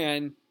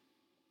fan,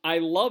 I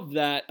love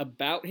that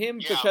about him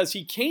because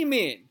he came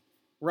in,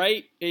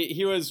 right?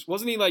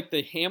 Wasn't he like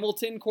the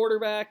Hamilton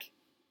quarterback,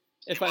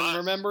 if I'm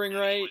remembering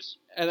right? He was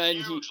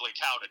hugely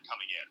touted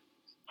coming in.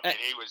 I mean,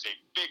 he was a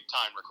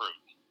big-time recruit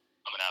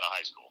coming out of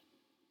high school.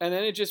 And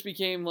then it just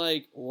became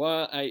like,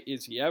 what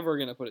is he ever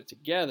going to put it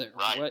together?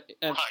 Right.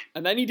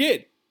 And then he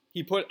did.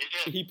 He put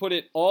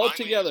it all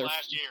together.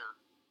 Last year,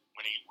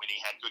 when he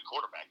had good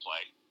quarterback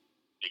play,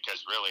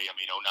 because really, I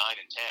mean, 09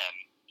 and 10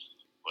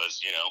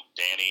 was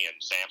Danny and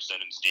Sampson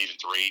and Stephen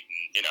Threet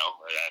and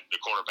the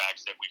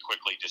quarterbacks that we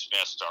quickly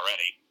dismissed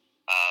already.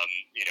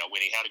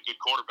 When he had a good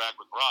quarterback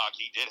with Brock,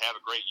 he did have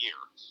a great year.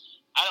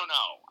 I don't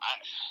know.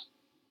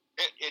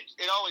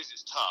 It always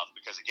is tough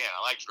because, again,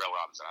 I like Jarrell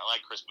Robinson. I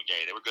like Chris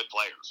McGahee. They were good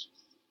players.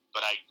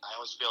 But I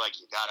always feel like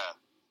you gotta.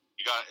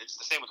 It's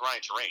the same with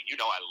Ryan Terrain.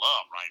 I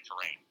love Ryan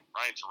Terrain.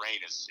 Ryan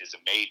Terrain is a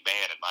made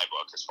man in my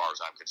book as far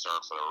as I'm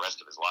concerned for the rest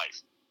of his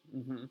life.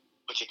 Mm-hmm.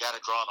 But you got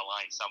to draw the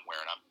line somewhere,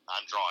 and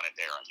I'm drawing it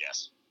there, I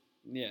guess.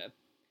 Yeah.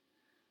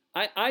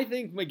 I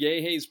think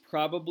McGahee's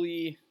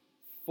probably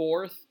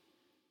 4th,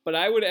 but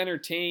I would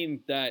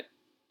entertain that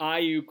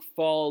Aiyuk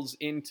falls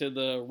into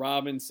the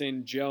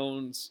Robinson,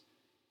 Jones,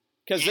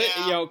 because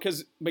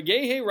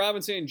McGahee,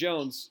 Robinson, and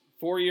Jones,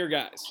 4-year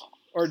guys.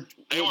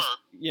 They were.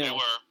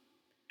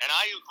 And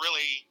Aiyuk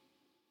really,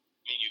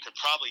 mean, you could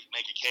probably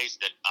make a case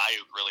that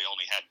Ayuk really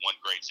only had one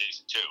great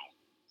season too,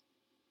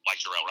 like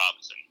Jarrell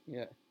Robinson.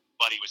 Yeah.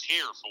 But he was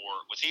here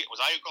for was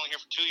Ayuk only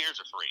here for 2 years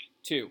or 3?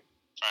 2.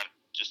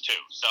 Just 2.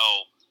 So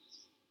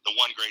the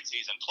one great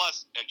season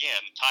plus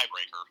again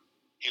tiebreaker,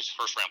 he was a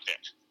first round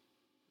pick,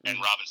 and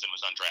Robinson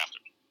was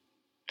undrafted,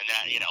 and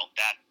that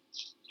that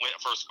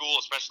for a school,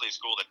 especially a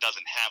school that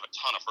doesn't have a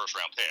ton of first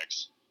round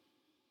picks,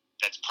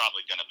 that's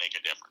probably going to make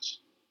a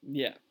difference.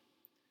 Yeah.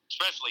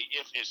 Especially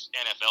if his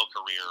NFL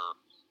career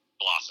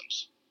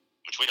blossoms,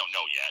 which we don't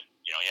know yet.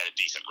 He had a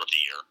decent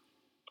rookie year.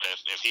 But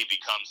if he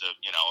becomes a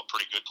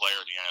pretty good player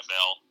in the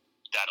NFL,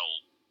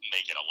 that'll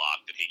make it a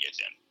lot that he gets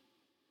in.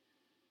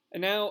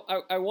 And now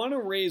I want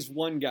to raise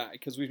one guy,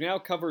 because we've now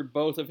covered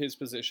both of his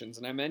positions,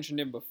 and I mentioned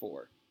him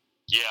before.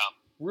 Yeah.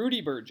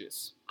 Rudy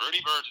Burgess. Rudy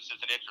Burgess is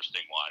an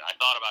interesting one. I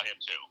thought about him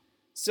too.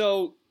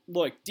 So,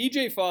 look,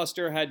 DJ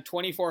Foster had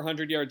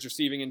 2,400 yards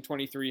receiving and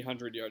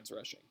 2,300 yards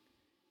rushing.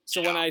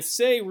 So when I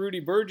say Rudy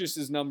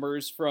Burgess's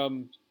numbers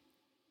from,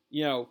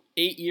 8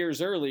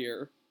 years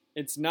earlier,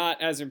 it's not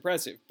as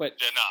impressive. But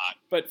they're not.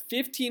 But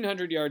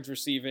 1,500 yards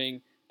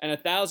receiving and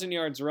 1,000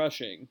 yards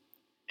rushing.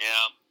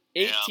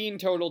 Yeah. 18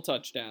 total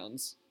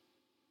touchdowns.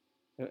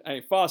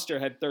 Foster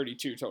had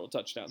 32 total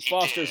touchdowns.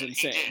 Foster's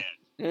insane.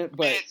 He did.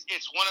 But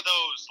it's one of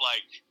those,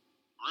 like,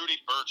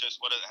 Rudy Burgess,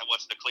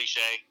 what's the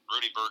cliche?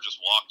 Rudy Burgess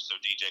walked so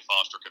DJ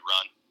Foster could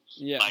run.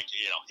 Yeah. Like,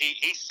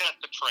 he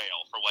set the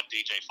trail for what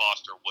DJ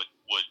Foster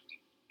would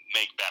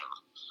make better.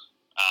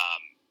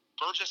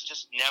 Burgess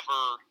just never,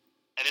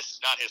 and this is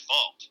not his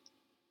fault,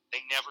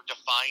 they never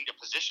defined a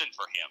position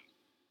for him.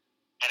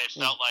 And it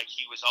felt like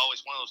he was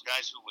always one of those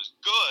guys who was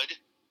good,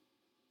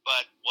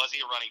 but was he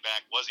a running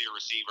back? Was he a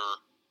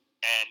receiver?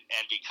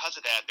 And because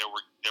of that, there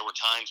were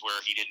times where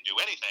he didn't do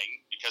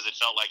anything because it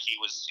felt like he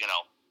was,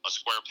 a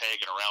square peg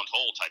in a round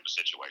hole type of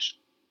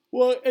situation.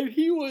 Well, and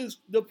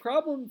the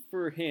problem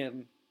for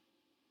him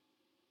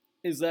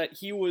is that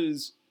he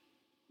was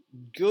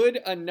good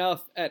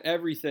enough at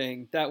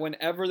everything that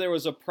whenever there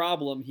was a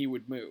problem, he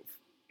would move.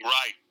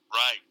 Right.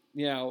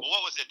 Well,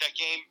 what was it? That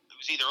game? It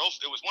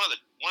was one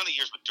of the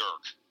years with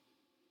Dirk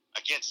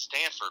against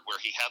Stanford where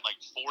he had like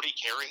 40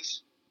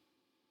 carries.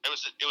 It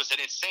was an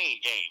insane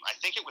game. I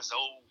think it was a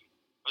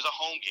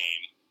home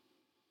game.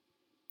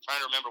 I'm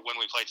trying to remember when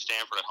we played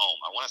Stanford at home.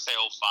 I want to say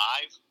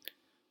 05.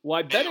 Well,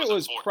 I bet it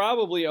was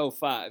probably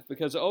 05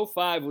 because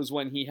 05 was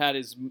when he had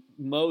his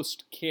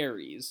most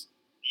carries.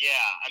 Yeah,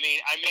 I mean,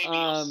 I may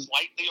be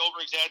slightly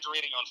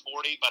over-exaggerating on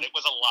 40, but it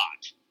was a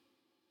lot.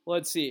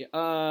 Let's see.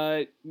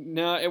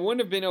 No, it wouldn't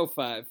have been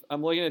 05.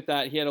 I'm looking at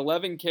that. He had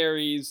 11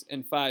 carries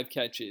and 5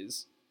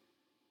 catches.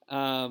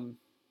 In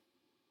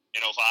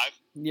 05?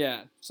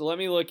 Yeah. So let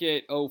me look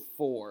at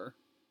 04.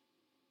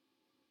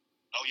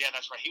 Oh, yeah,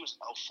 that's right. He was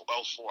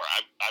 04.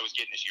 I was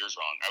getting his years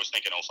wrong. I was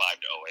thinking 05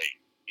 to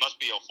 08. Must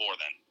be 04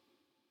 then.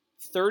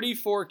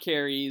 34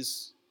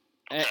 carries.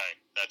 Okay,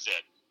 that's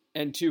it.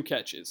 And 2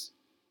 catches.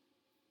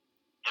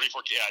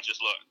 34, yeah,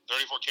 just look.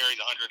 34 carries,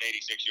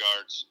 186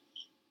 yards.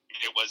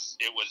 It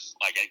was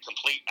like a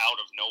complete out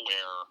of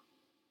nowhere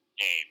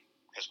game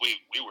because we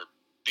were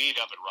beat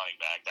up at running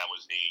back. That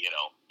was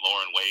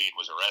Lauren Wade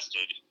was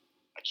arrested.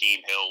 Akeem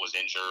Hill was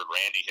injured.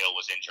 Randy Hill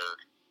was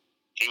injured.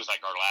 He was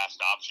like our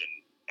last option,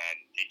 and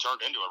he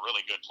turned into a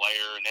really good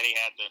player. And then he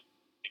had the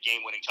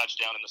game-winning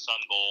touchdown in the Sun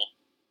Bowl,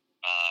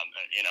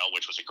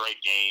 which was a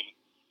great game.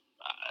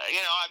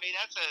 I mean,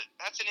 that's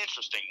an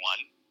interesting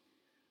one.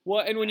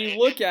 Well, and when you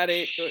look at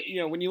it,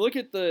 when you look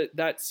at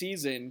that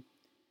season,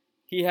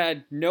 he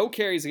had no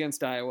carries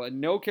against Iowa,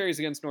 no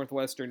carries against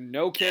Northwestern,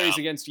 no carries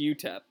against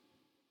UTEP,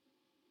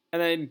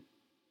 and then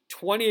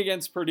 20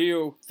 against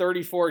Purdue,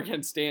 34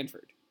 against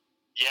Stanford.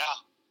 Yeah.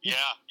 I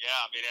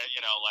mean,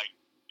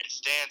 it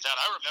stands out.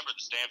 I remember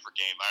the Stanford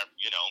game.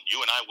 You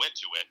and I went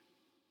to it,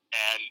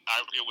 and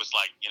it was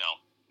like,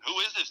 who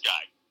is this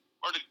guy?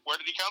 Where did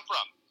he come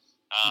from?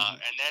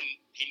 And then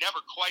he never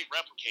quite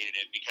replicated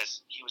it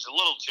because he was a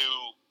little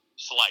too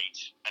slight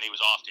and he was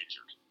oft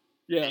injured.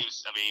 Yeah.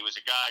 He was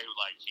a guy who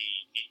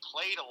he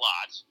played a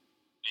lot.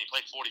 He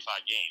played 45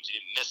 games. He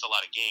didn't miss a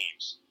lot of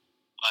games,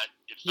 but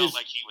it felt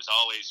like he was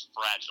always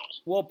fragile.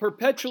 Well,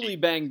 perpetually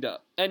banged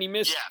up, and he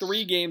missed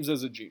 3 games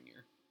as a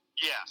junior.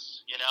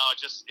 Yes,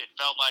 it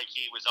felt like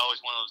he was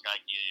always one of those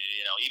guys.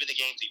 Even the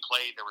games he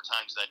played, there were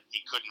times that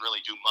he couldn't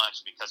really do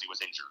much because he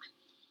was injured.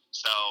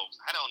 So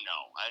I don't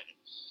know.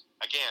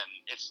 Again,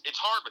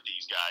 it's hard with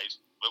these guys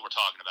that we're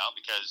talking about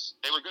because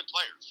they were good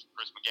players.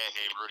 Chris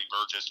McGahey, Rudy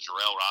Burgess,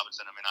 Jarrell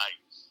Robinson. I mean,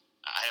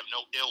 I have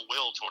no ill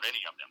will toward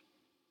any of them,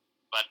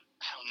 but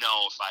I don't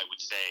know if I would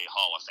say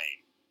Hall of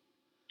Fame.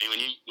 I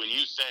mean, when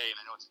you say, and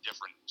I know it's a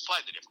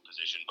slightly different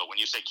position, but when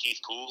you say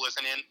Keith Poole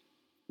isn't in,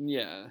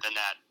 then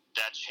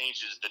that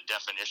changes the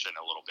definition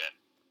a little bit.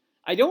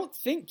 I don't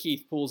think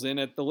Keith Poole's in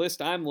it. The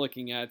list I'm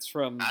looking at is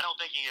from. I don't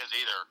think he is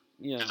either.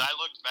 Yeah. Because I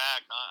looked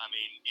back.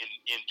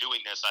 In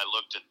doing this, I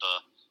looked at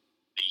the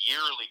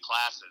yearly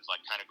classes,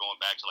 like kind of going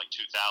back to like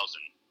 2000,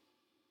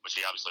 which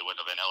he obviously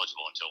wouldn't have been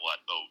eligible until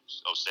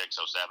 06,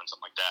 07,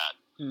 something like that.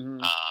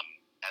 Mm-hmm.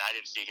 And I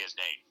didn't see his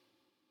name.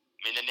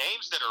 I mean, the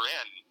names that are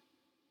in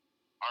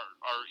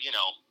are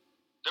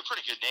they're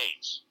pretty good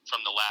names from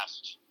the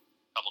last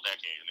couple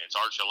decades. I mean, it's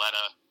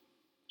Archuleta,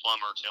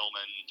 Plummer,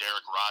 Tillman,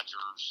 Derek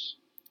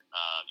Rogers,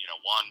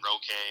 Juan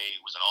Roque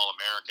was an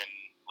All-American,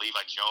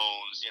 Levi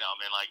Jones,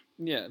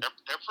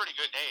 they're pretty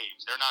good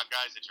names. They're not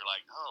guys that you're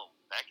like, oh,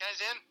 that guy's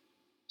in?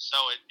 So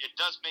it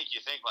does make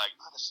you think like,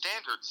 the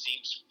standard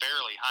seems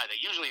fairly high. They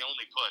usually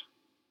only put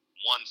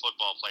one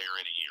football player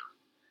in a year.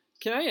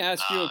 Can I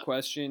ask you a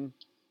question?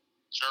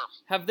 Sure.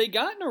 Have they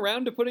gotten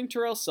around to putting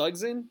Terrell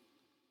Suggs in?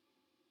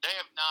 They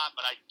have not,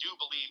 but I do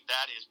believe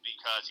that is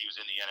because he was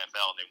in the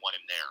NFL and they want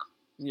him there.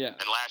 Yeah.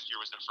 And last year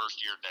was the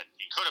first year that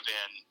he could have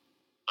been,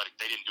 but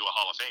they didn't do a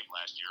Hall of Fame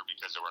last year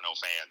because there were no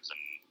fans and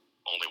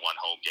only one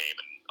home game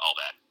and all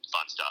that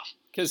fun stuff.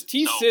 Because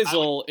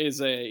Sizzle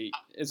is an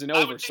oversight.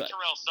 I would think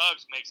Terrell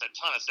Suggs makes a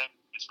ton of sense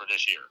for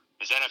this year.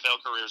 His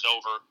NFL career is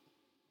over,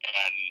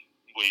 and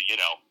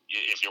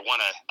if you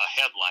want a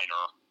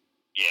headliner,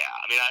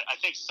 I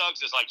think Suggs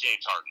is like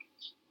James Harden.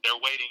 They're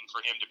waiting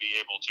for him to be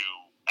able to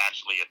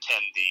actually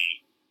attend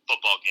the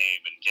football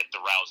game and get the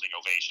rousing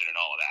ovation and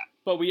all of that.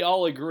 But we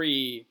all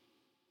agree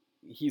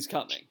he's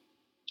coming.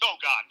 Oh,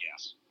 God,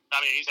 yes.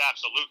 I mean, he's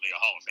absolutely a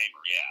Hall of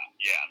Famer,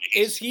 yeah. I mean,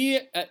 is he,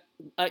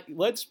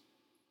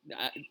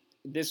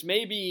 this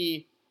may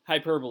be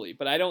hyperbole,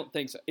 but I don't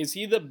think so. Is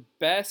he the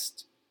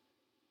best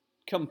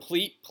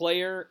complete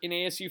player in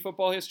ASU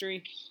football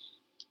history?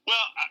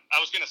 Well, I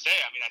was going to say,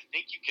 I mean, I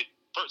think you could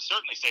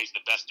certainly say he's the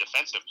best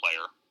defensive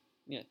player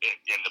in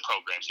the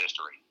program's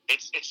history.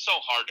 It's so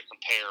hard to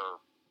compare,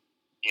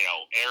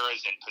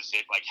 eras and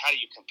position. Like, how do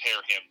you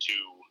compare him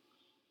to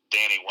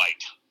Danny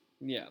White?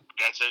 Yeah.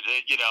 That's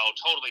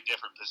totally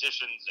different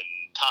positions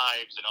and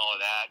times and all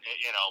of that,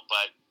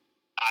 but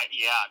I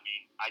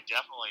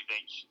definitely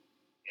think,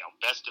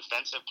 best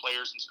defensive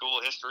players in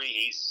school history,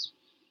 he's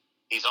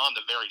on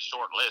the very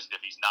short list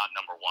if he's not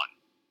number one.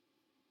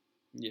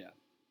 Yeah.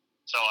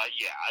 So,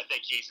 I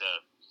think he's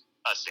a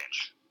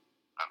cinch.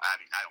 I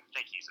mean, I don't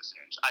think he's a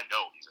cinch. I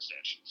know he's a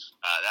cinch.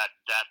 That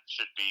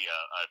should be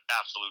an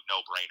absolute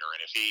no-brainer.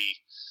 And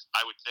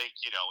I would think,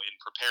 in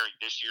preparing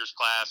this year's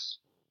class,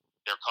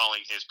 they're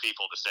calling his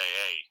people to say,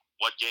 hey,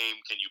 what game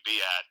can you be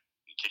at?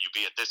 Can you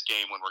be at this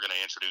game when we're going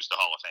to introduce the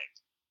Hall of Fame?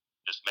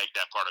 Just make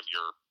that part of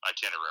your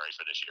itinerary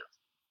for this year.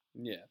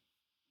 Yeah.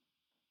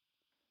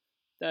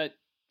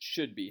 That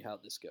should be how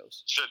this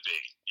goes. Should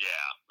be.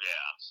 Yeah.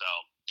 So,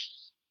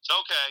 it's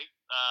okay.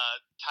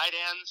 Tight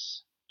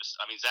ends.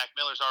 I mean, Zach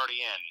Miller's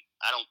already in.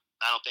 I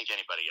don't think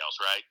anybody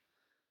else, right?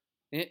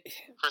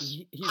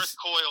 Chris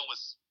Coyle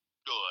was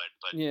good,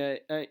 but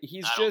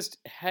he's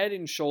just head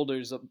and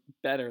shoulders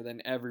better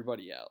than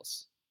everybody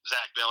else.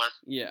 Zach Miller.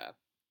 Yeah.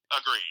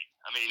 Agreed.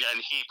 I mean,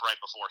 and Heap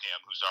right before him,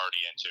 who's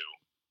already in too.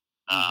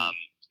 Mm-hmm.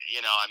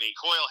 I mean,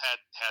 Coyle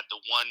had the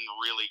one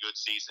really good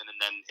season,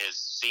 and then his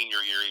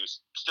senior year, he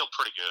was still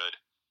pretty good,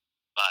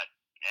 but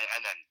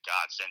and then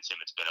God sends him,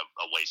 it's been a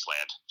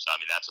wasteland. So I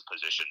mean, that's a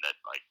position that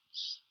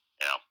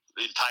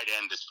the tight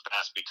end is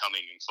fast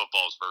becoming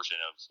football's version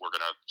of we're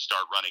going to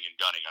start running and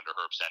gunning under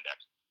Herb Sendek.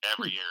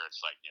 Every year it's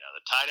like,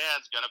 the tight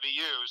end's going to be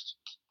used.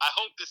 I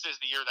hope this is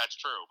the year that's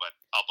true, but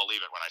I'll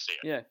believe it when I see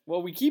it. Yeah,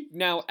 well, we keep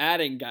now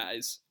adding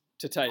guys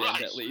to tight end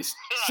at least.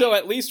 Right. So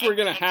at least we're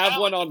going to have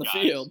one on the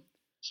field.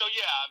 So,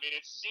 I mean,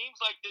 it seems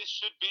like this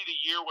should be the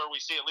year where we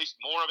see at least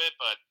more of it,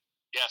 but,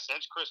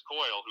 since Chris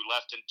Coyle, who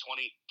left in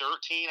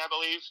 2013, I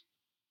believe,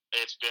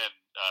 it's been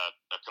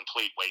a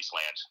complete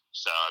wasteland.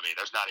 So, I mean,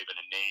 there's not even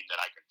a name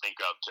that I can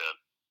think of to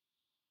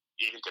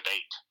even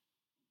debate.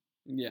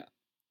 Yeah.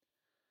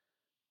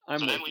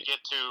 So then we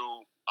get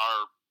to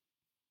our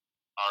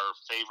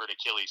favorite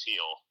Achilles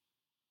heel,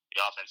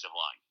 the offensive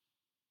line.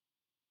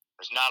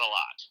 There's not a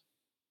lot.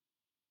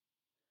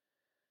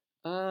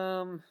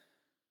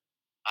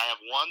 I have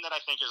one that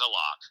I think is a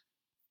lock,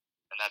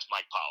 and that's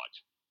Mike Pollock.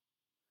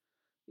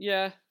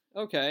 Yeah.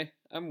 Okay,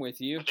 I'm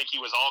with you. I think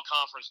he was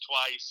all-conference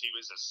twice. He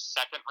was a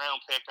second-round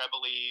pick, I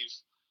believe.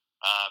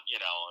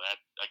 That,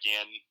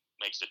 again,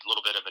 makes a little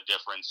bit of a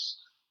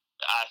difference.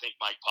 I think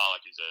Mike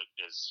Pollock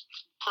is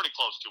pretty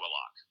close to a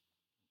lock.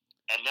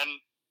 And then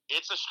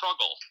it's a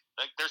struggle.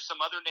 Like, there's some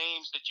other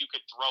names that you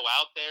could throw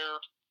out there.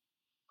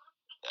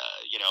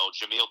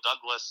 Jamil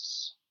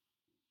Douglas,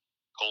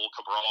 Cole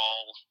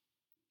Cabral,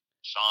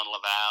 Sean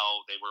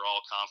Laval. They were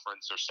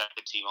all-conference or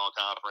second-team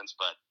all-conference,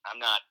 but I'm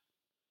not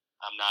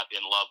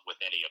in love with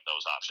any of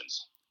those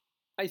options.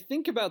 I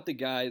think about the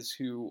guys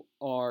who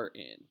are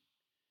in.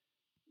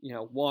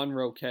 Juan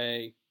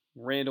Roque,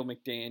 Randall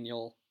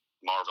McDaniel,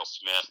 Marvell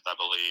Smith, I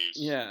believe.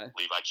 Yeah.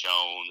 Levi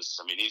Jones.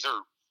 I mean, these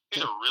are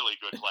really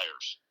good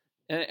players.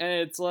 And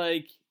it's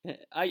like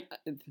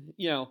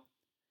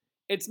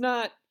it's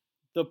not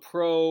the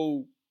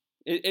pro.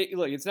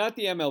 Look, it's not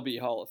the MLB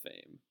Hall of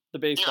Fame, the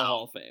Baseball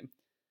Hall of Fame,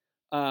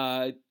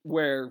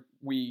 where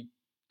we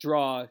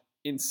draw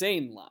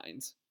insane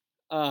lines.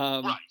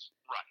 Right,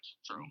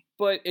 true.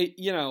 But I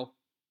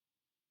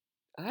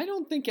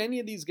don't think any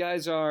of these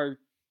guys are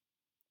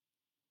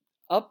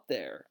up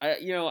there. I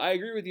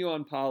agree with you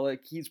on Pollock.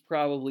 He's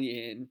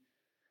probably in.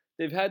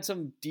 They've had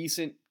some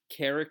decent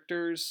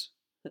characters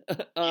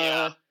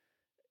Yeah.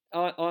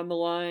 on the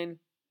line,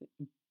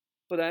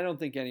 but I don't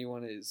think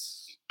anyone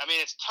is. I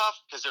mean, it's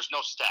tough because there's no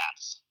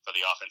stats for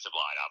the offensive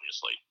line,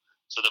 obviously.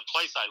 So the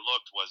place I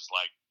looked was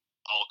like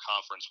all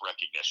conference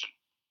recognition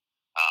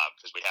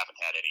because we haven't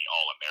had any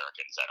All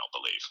Americans, I don't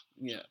believe.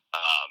 Yeah.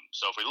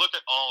 So if we look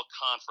at all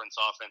conference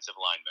offensive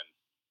linemen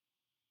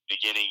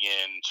beginning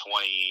in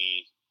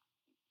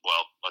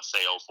let's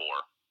say 04.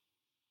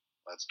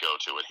 Let's go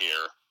to it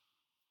here.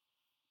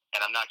 And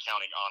I'm not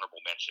counting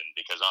honorable mention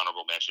because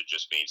honorable mention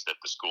just means that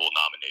the school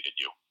nominated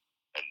you.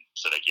 And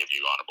so they give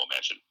you honorable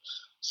mention.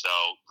 So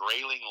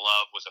Grayling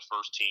Love was a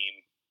first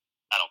team.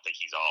 I don't think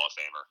he's a Hall of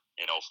Famer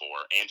in 04.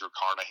 Andrew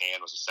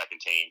Carnahan was a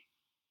second team.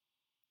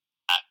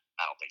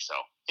 I don't think so.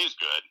 He was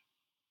good.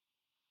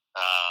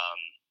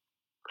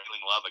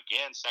 Grayling Love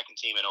again, second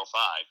team in 05.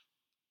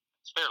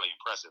 It's fairly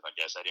impressive, I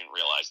guess. I didn't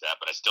realize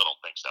that, but I still don't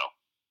think so.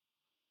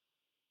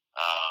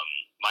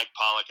 Mike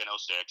Pollock in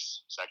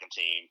 06, second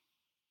team.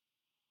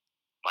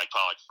 Mike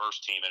Pollock,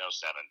 first team in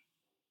 07.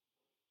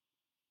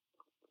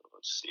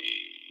 Let's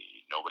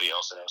see. Nobody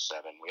else in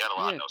 07. We had a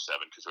lot in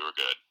 07 because we were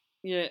good.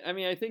 Yeah, I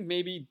mean, I think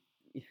maybe,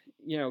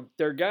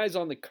 there are guys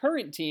on the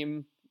current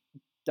team,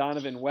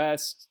 Donovan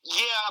West.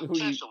 Yeah,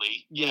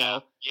 potentially. Yeah.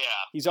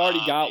 He's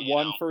already got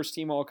one first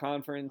team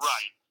all-conference.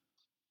 Right.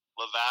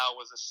 Laval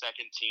was a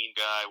second team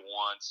guy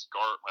once.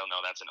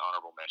 That's an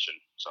honorable mention,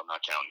 so I'm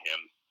not counting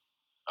him.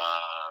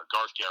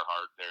 Garth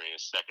Gerhardt, there he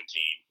is, second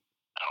team.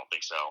 I don't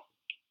think so.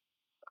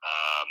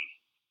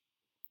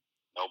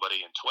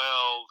 Nobody in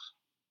 12.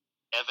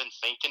 Evan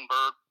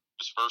Finkenberg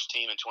was first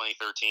team in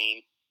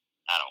 2013.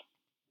 I don't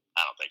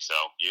think so.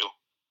 You?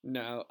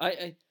 No,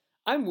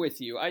 I'm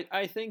with you.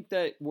 I think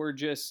that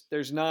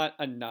there's not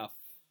enough.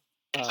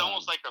 It's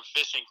almost like I'm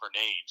fishing for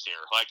names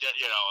here. Like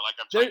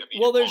I'm trying to be.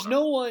 Well, there's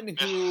no one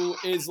who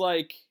is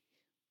like,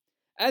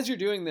 as you're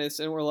doing this,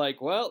 and we're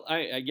like, well,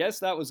 I guess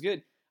that was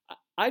good.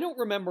 I don't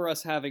remember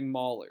us having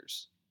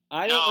maulers.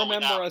 I don't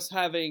remember us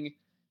having,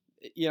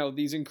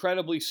 these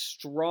incredibly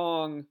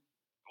strong.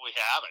 We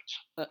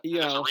haven't.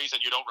 There's a reason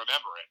you don't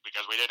remember it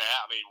because we didn't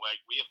have. I mean,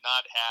 we have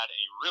not had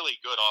a really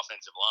good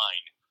offensive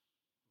line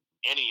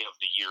any of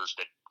the years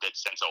that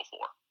since 04.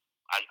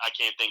 I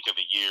can't think of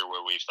a year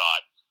where we've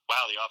thought,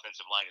 wow, the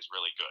offensive line is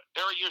really good.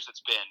 There are years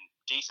it's been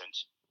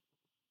decent,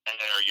 and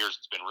there are years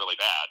it's been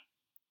really bad.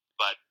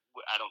 But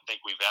I don't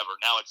think we've ever.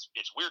 Now it's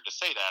weird to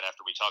say that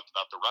after we talked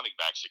about the running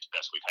back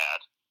success we've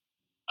had.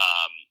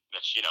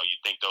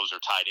 You'd think those are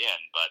tied in,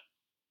 but.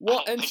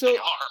 Well, and so,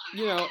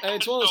 and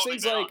it's one of those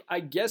things like,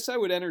 I guess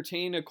I would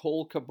entertain a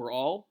Cole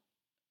Cabral.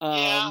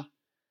 Yeah.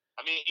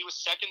 I mean, he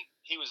was second.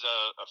 He was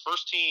a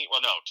first team.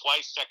 Well, no,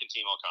 twice second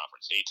team all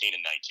conference, 18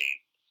 and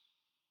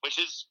 19, which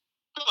is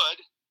good,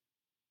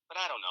 but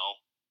I don't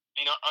know.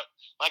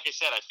 Like I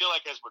said, I feel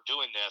like as we're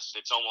doing this,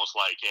 it's almost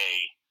like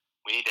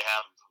we need to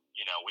have,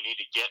 we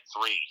need to get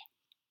three.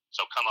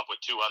 So come up with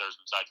two others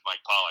besides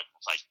Mike Pollock.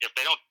 It's like if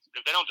they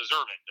don't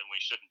deserve it, then we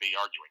shouldn't be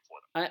arguing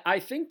for them.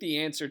 I think the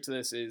answer to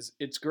this is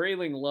it's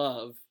Grayling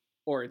Love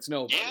or it's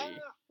nobody.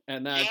 Yeah.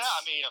 And that's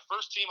I mean, a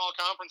first team all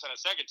conference and a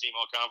second team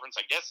all conference,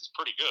 I guess, is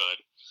pretty good.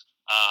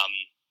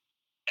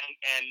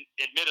 And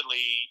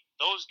admittedly,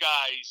 those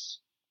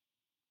guys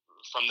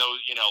from those,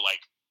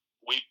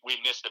 we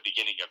missed the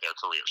beginning of their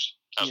careers.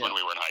 That's when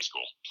we were in high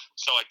school.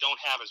 So I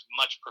don't have as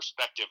much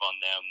perspective on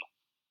them.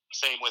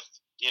 Same with.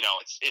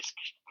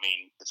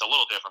 It's a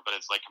little different, but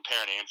it's like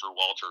comparing Andrew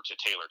Walter to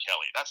Taylor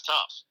Kelly. That's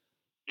tough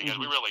because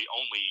we really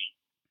only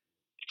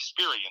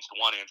experienced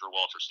one Andrew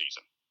Walter season.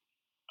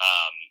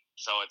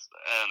 So I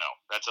don't know.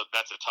 That's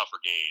a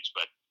tougher gauge,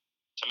 but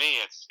to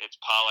me, it's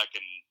Pollock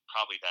and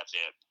probably that's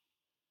it.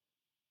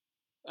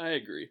 I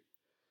agree.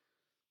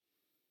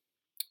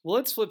 Well,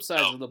 let's flip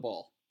sides of the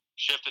ball.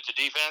 Shift it to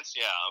defense?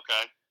 Yeah,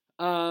 okay.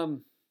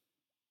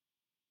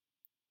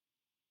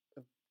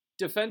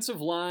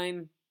 Defensive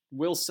line,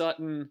 Will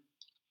Sutton,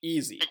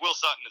 easy. I think Will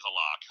Sutton is a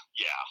lock.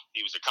 Yeah,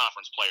 he was a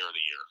conference player of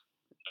the year.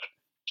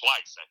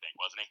 Twice, I think,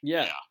 wasn't he?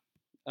 Yeah.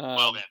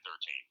 12 and 13.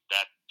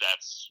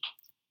 That's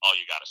all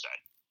you got to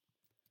say.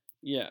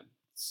 Yeah.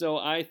 So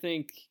I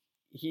think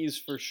he's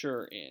for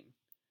sure in.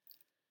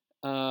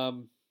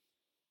 I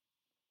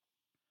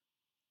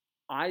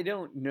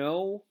don't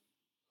know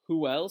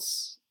who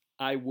else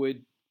I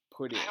would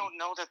put in. I don't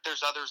know that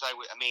there's others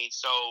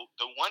so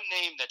the one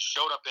name that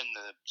showed up in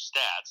the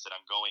stats that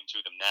I'm going to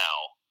them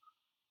now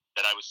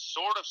that I was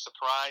sort of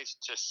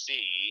surprised to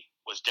see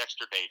was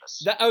Dexter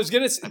Davis. That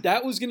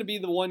was gonna be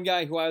the one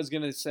guy who I was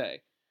gonna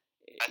say.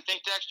 I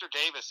think Dexter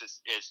Davis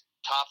is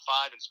top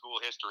 5 in school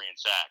history in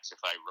sacks,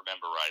 if I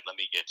remember right. Let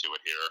me get to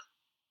it here.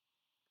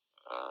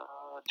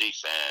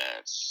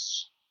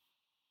 Defense.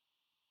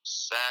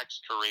 Sacks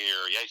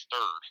career. Yeah, he's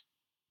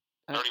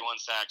third. 31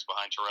 sacks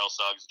behind Terrell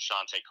Suggs and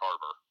Shante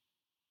Carver.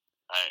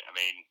 I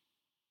mean,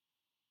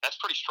 that's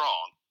pretty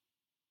strong.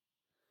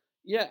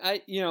 Yeah,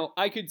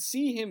 I could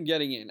see him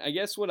getting in. I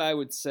guess what I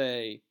would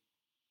say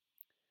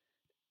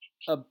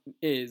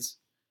is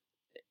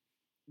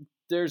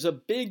there's a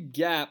big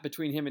gap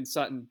between him and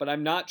Sutton, but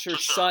I'm not sure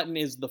Sutton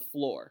is the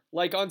floor.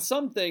 Like, on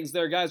some things,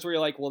 there are guys where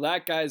you're like, well,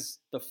 that guy's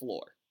the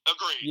floor.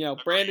 Agreed. You know,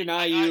 Brandon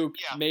Ayuk,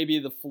 maybe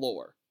the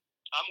floor.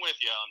 I'm with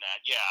you on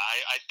that. Yeah,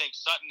 I think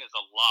Sutton is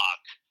a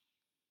lock,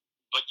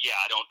 but yeah,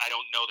 I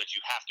don't know that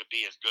you have to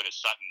be as good as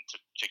Sutton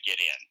to get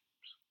in.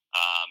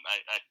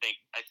 I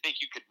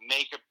think you could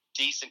make a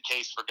decent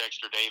case for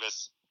Dexter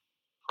Davis.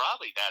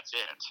 Probably that's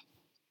it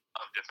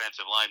of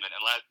defensive lineman.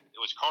 Unless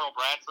was Carl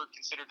Bradford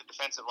considered a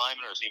defensive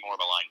lineman, or is he more of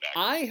a linebacker?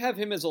 I have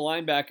him as a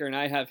linebacker, and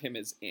I have him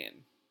as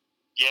in.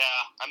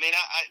 Yeah, I mean,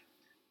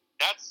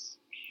 that's.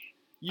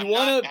 You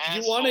want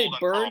to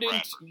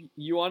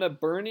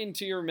burn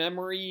into your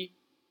memory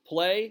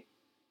play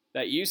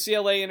that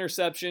UCLA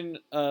interception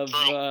of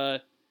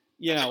on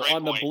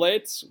the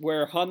blitz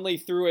where Hundley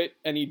threw it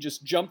and he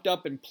just jumped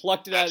up and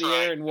plucked it out of the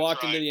air and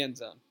walked into the end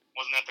zone.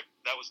 Wasn't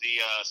that was the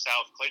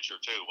South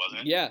clincher too,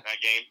 wasn't it? Yeah. That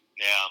game.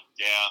 Yeah.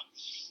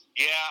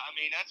 I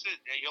mean, that's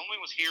it. He only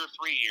was here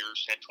 3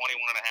 years, had 21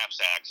 and a half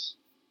sacks.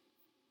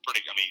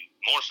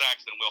 More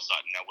sacks than Will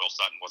Sutton. Now, Will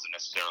Sutton wasn't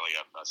necessarily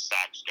a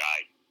sacks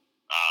guy.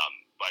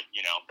 But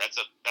that's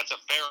a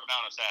fair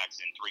amount of sacks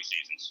in 3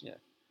 seasons. Yeah.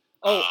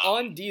 Oh,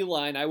 on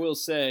D-line, I will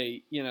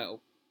say,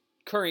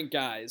 current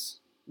guys,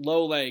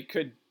 Lole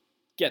could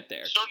get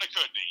there. Certainly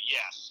could be.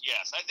 Yes.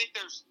 I think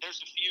there's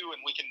a few,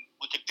 and we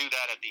could do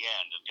that at the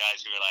end of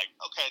guys who are like,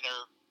 okay,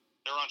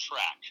 they're on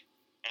track,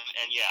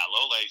 and yeah,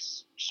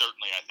 Lole's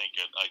certainly, I think,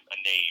 a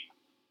name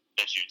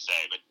that you'd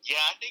say. But yeah,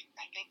 I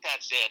think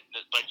that's it.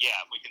 But yeah,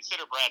 if we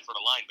consider Bradford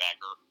a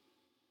linebacker,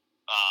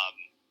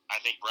 I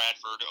think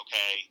Bradford,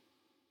 okay.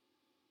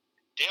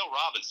 Dale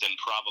Robinson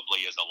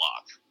probably is a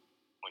lock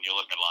when you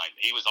look at line.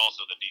 He was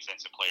also the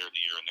defensive player of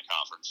the year in the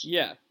conference.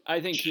 Yeah,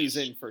 I think he's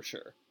in for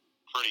sure.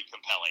 Pretty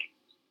compelling.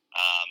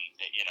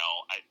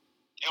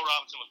 Dale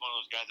Robinson was one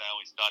of those guys I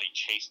always thought he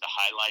chased the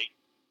highlight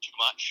too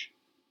much,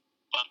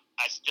 but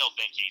I still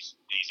think he's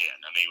in.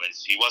 I mean,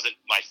 he wasn't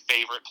my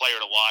favorite player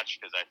to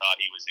watch because I thought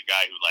he was the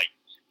guy who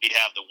he'd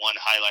have the one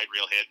highlight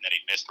reel hit and then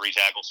he'd miss 3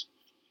 tackles.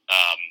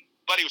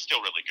 But he was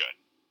still really good.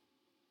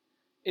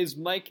 Is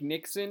Mike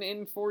Nixon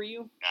in for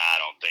you? I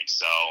don't think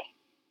so.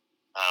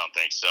 I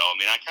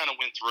mean, I kind of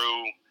went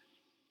through,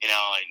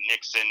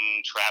 Nixon,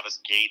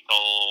 Travis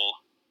Gaethel.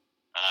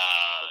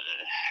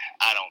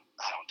 I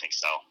don't think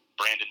so.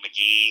 Brandon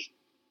McGee,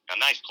 a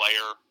nice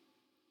player.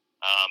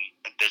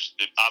 There's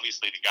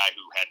obviously the guy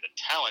who had the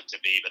talent to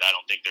be, but I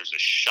don't think there's a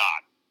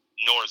shot,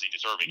 nor is he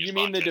deserving. You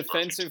mean the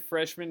defensive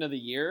freshman of the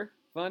year,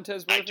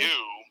 Vontaze Burfict?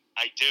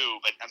 I do,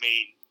 but I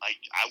mean,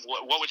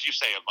 what would you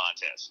say of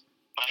Vontaze?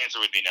 My answer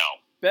would be no.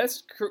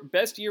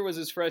 Best year was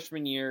his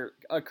freshman year,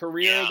 a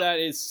career that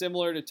is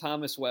similar to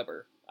Thomas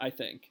Weber, I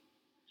think.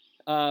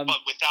 But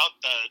without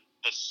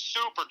the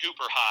super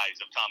duper highs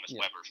of Thomas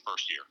Weber's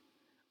first year.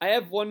 I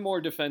have one more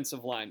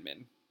defensive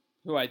lineman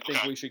who I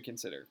think we should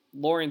consider.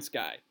 Lawrence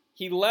Guy.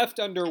 He left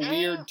under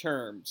weird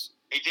terms.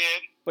 He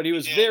did. But he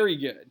was very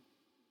good.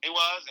 He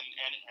was,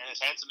 and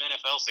has had some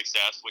NFL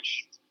success,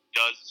 which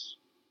does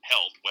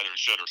help. Whether it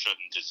should or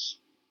shouldn't is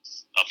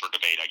up for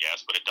debate, I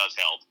guess, but it does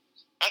help.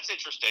 That's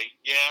interesting.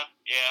 Yeah.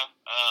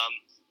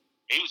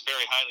 He was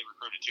very highly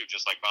recruited, too,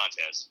 just like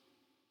Vontaze.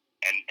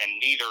 And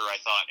neither, I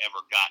thought,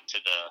 ever got to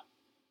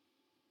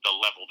the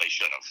level they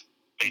should have,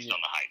 based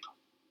on the hype.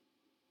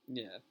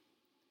 Yeah.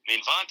 I mean,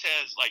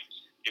 Vontaze,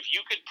 if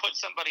you could put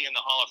somebody in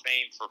the Hall of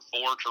Fame for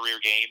 4 career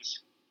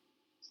games,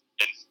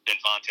 then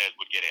Vontaze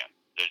would get in.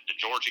 The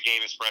Georgia game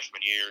is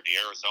freshman year. The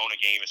Arizona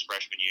game is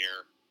freshman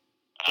year.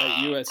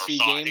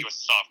 USC game? He was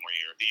sophomore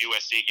year. The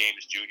USC game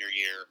is junior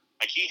year.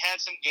 He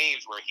had some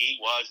games where he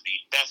was the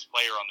best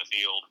player on the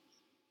field,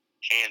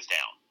 hands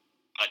down.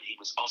 But he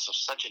was also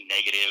such a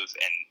negative,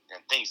 and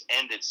things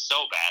ended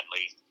so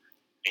badly.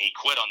 And he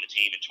quit on the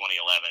team in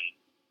 2011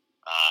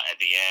 at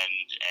the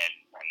end, and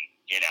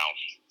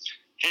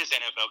his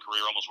NFL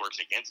career almost works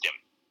against him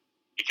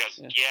because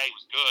he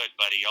was good,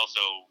 but he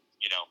also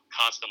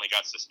constantly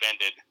got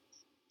suspended,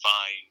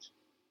 fined.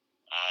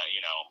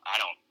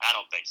 I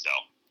don't think so.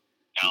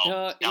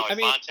 Now, if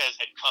Vontaze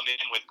had come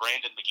in with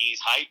Brandon McGee's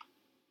hype,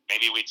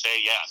 maybe we'd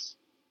say yes.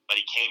 But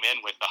he came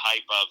in with the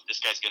hype of this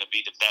guy's going to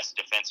be the best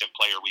defensive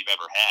player we've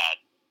ever had,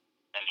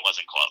 and it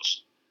wasn't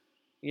close.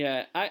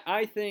 Yeah,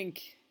 I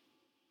think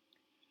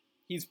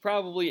he's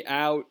probably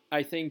out.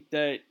 I think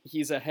that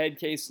he's a head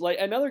case. Like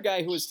another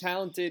guy who was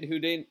talented, who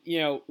didn't,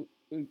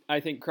 I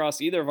think cross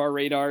either of our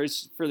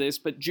radars for this,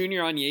 but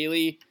Junior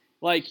Onyeli,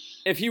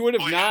 if he would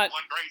have not,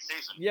 one great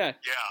season. Yeah.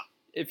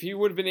 If he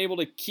would have been able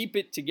to keep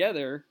it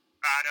together.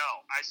 I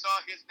know. I saw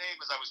his name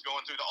as I was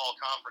going through the all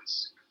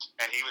conference,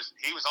 and he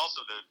was also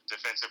the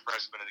defensive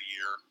freshman of the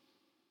year.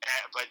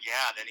 But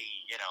yeah, then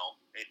he,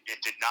 it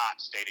did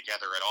not stay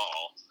together at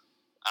all.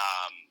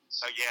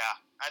 So yeah,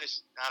 I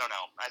don't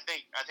know. I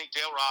think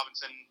Dale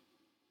Robinson,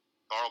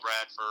 Carl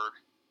Bradford,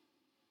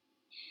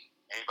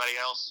 anybody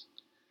else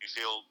you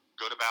feel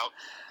good about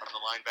from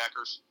the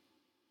linebackers?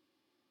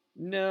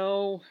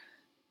 No,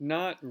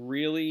 not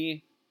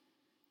really.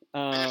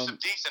 There's some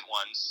decent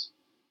ones,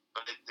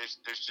 but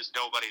there's just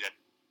nobody that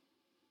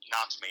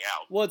knocks me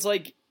out. Well, it's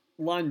like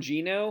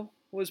Longino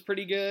was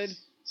pretty good.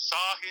 Saw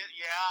him,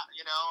 yeah.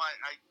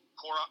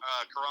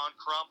 Karan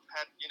Crump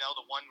had,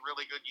 the one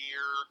really good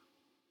year.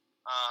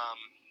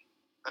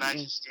 But I'm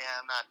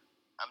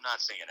not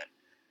seeing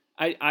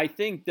it. I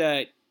think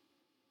that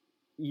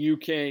you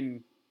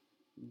can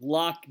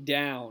lock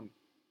down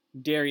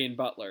Darian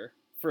Butler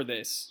for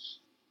this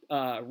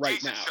right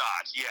Decent now.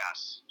 Shot,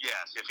 yes.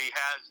 If he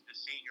has the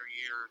senior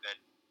year that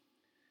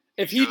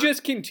if he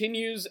just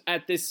continues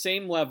at this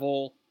same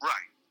level,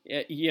 right?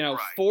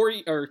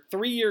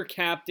 3-year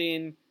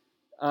captain,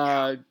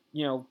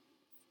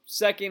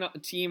 second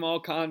team all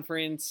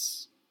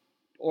conference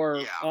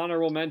or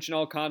honorable mention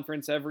all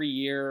conference every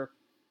year.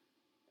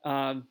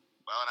 And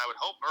I would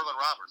hope Merlin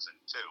Robertson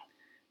too.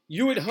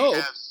 You would hope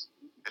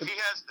if he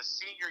has the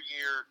senior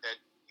year that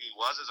he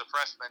was as a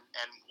freshman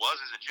and was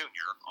as a junior,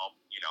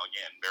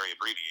 again very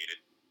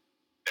abbreviated,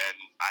 then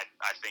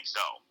I think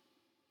so.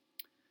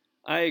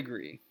 I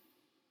agree.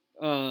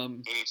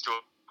 He needs to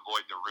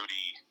avoid the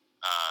Rudy,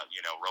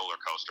 roller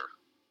coaster.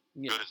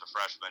 Yeah. Good as a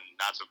freshman,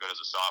 not so good as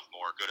a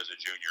sophomore. Good as a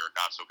junior,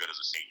 not so good as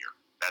a senior.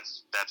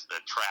 That's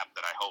the trap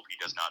that I hope he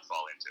does not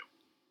fall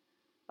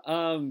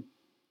into.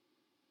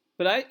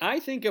 But I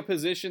think a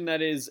position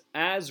that is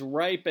as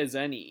ripe as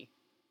any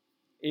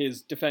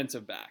is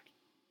defensive back.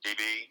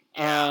 DB.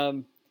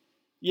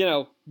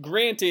 Yeah.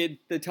 Granted,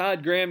 the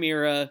Todd Graham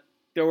era,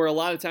 there were a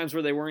lot of times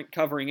where they weren't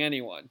covering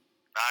anyone.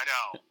 I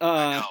know.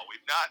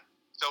 We've not.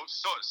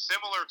 So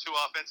similar to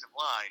offensive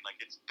line, like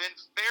it's been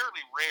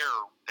fairly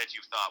rare that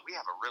you've thought we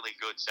have a really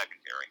good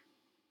secondary,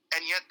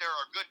 and yet there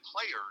are good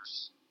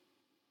players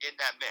in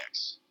that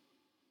mix.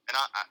 And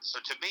so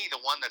to me, the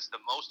one that's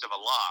the most of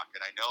a lock, and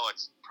I know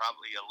it's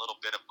probably a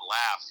little bit of a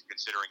laugh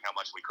considering how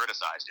much we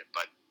criticized him,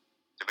 but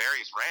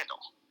Demarius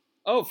Randall.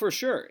 Oh, for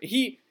sure.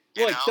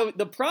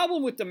 The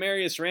problem with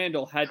Demarius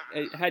Randall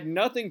had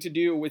nothing to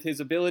do with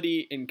his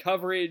ability in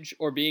coverage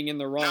or being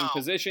in the wrong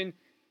position.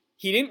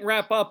 He didn't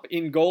wrap up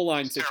in goal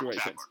line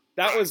situations.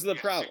 That was the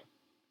problem.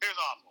 It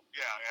was awful.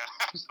 Yeah,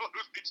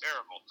 absolutely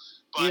terrible.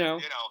 But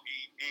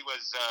he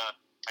was.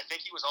 I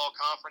think he was all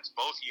conference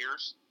both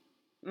years.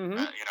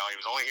 Mm-hmm. He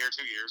was only here 2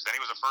 years. Then he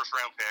was a first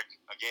round pick.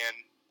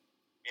 Again,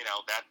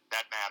 that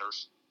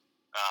matters.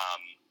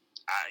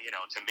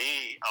 To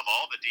me, of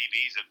all the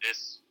DBs of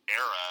this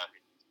era,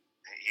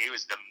 he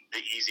was the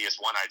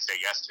easiest one I'd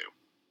say yes to.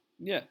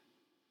 Yeah.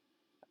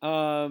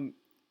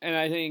 And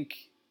I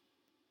think,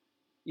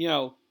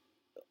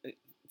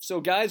 so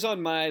guys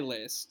on my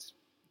list,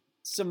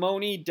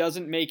 Simone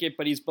doesn't make it,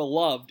 but he's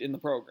beloved in the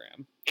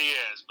program. He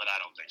is, but I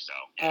don't think so.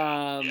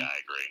 Yeah, I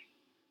agree.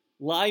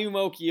 Liu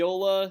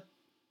Mokiola,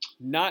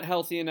 not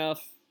healthy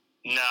enough.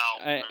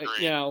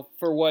 No,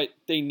 for what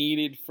they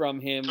needed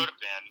from him. Could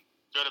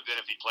have been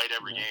if he played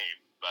every game,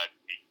 but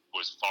he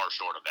was far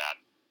short of that.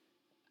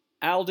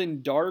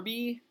 Alden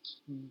Darby.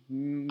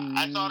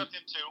 I thought of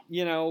him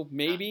too.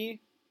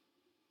 Maybe.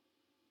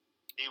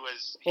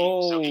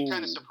 So he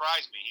kind of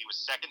surprised me. He was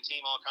second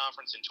team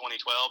all-conference in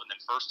 2012 and then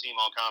first team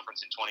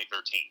all-conference in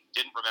 2013.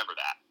 Didn't remember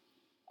that.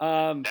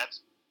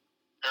 That's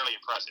fairly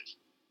impressive.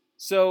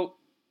 So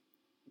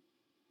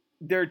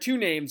there are two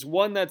names.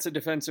 One that's a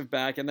defensive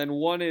back, and then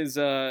one is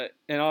an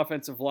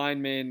offensive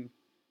lineman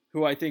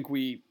who I think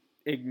we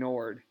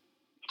ignored.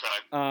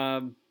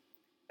 Okay.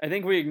 I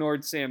think we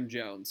ignored Sam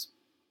Jones.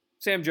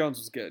 Sam Jones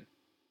was good.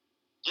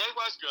 Yeah, he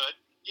was good.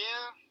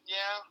 Yeah.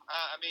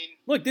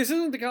 Look, this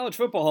isn't the College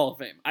Football Hall of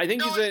Fame. I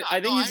think he's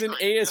an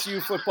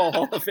ASU Football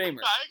Hall of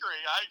Famer. I agree.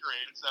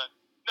 It's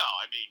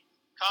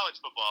College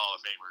Football Hall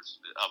of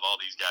Famers of all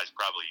these guys,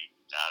 probably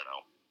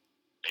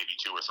maybe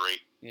 2 or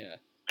 3.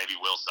 Yeah. Maybe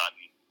Will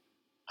Sutton.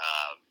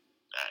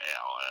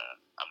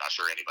 I'm not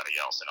sure anybody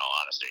else. In all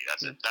honesty,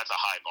 that's a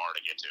high bar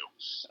to get to.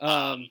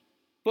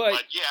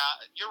 But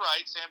yeah, you're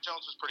right. Sam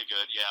Jones was pretty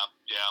good.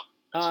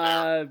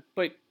 Yeah.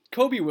 But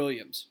Kobe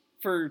Williams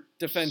for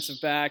defensive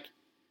back.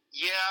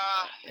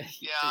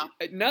 Yeah.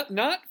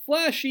 Not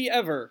flashy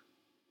ever,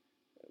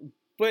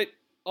 but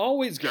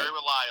always good. Very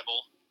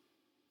reliable.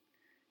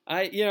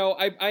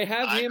 I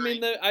have him agree.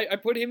 in the. I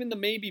put him in the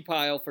maybe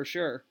pile for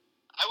sure.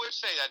 I would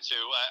say that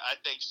too. I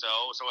think so.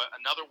 So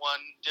another one,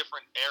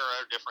 different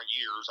era, different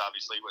years.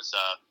 Obviously, was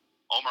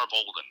Omar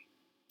Bolden.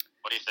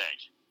 What do you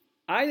think?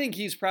 I think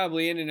he's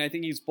probably in, and I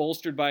think he's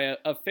bolstered by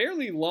a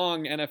fairly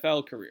long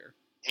NFL career.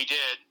 He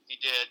did.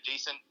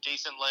 Decent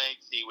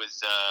length. He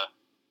was.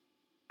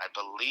 I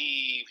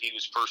believe he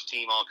was first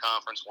team all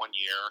conference 1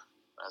 year.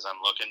 As I'm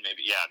looking,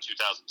 2010,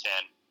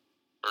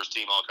 first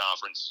team all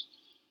conference.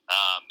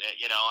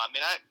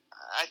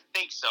 I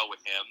think so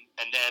with him.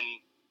 And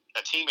then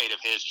a teammate of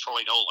his,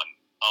 Troy Nolan,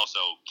 also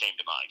came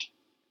to mind.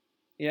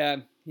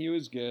 Yeah, he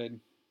was good.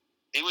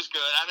 He was good.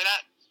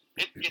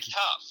 It's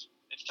tough.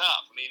 It's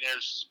tough.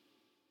 There's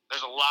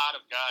a lot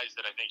of guys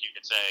that I think you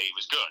could say he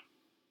was good.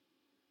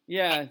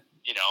 Yeah.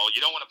 You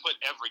don't want to put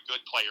every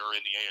good player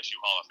in the ASU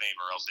Hall of Fame,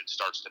 or else it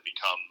starts to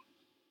become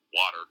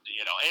water.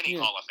 Any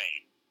Hall of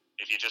Fame.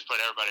 If you just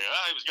put everybody,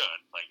 he was good.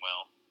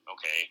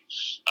 Okay.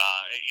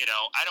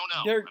 I don't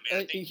know.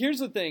 Here's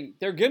the thing.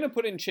 They're going to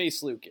put in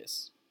Chase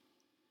Lucas.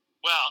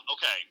 Well,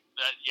 okay.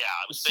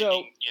 I was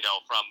thinking,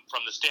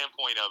 from the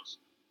standpoint of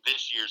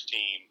this year's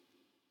team,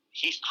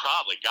 he's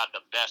probably got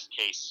the best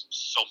case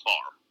so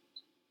far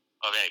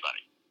of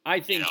anybody. I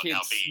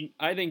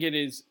think it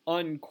is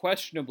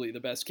unquestionably the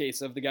best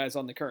case of the guys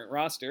on the current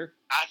roster.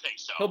 I think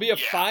so. He'll be a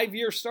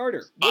 5-year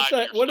starter. What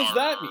does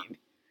that mean?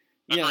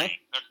 Agreed. Yeah,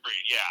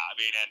 I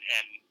mean,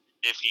 and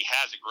if he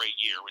has a great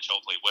year, which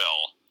hopefully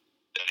will,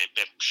 then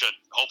it should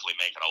hopefully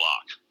make it a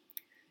lock.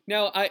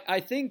 Now,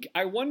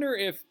 I wonder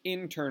if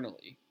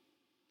internally,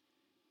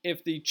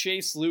 if the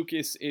Chase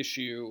Lucas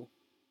issue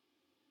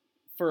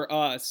for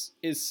us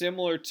is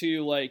similar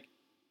to like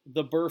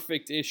the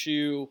Burfict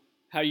issue,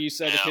 how you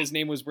said if his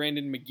name was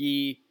Brandon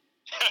McGee.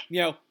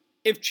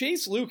 If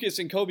Chase Lucas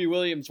and Kobe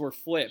Williams were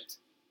flipped,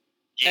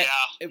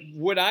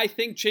 would I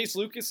think Chase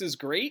Lucas is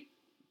great?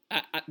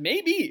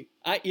 Maybe.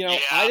 I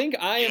think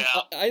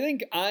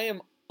I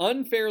am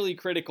unfairly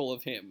critical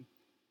of him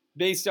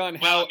based on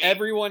how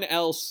everyone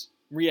else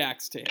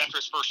reacts to him after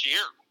his first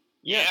year.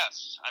 Yeah.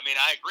 Yes, I mean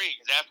I agree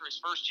because after his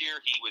first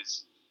year he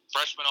was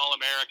freshman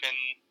All-American,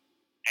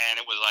 and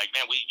it was like,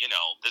 man,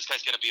 this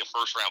guy's going to be a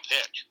first-round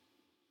pick,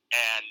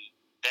 and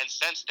then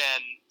since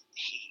then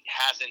he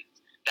hasn't.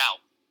 Now,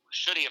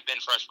 should he have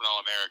been freshman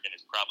All-American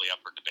is probably up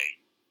for debate.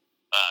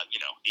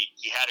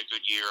 He had a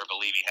good year. I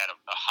believe he had a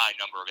high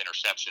number of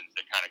interceptions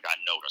that kind of got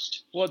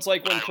noticed. Well, it's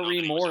like when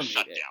Kareem Moore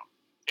made it.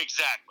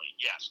 Exactly.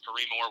 Yes,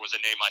 Kareem Moore was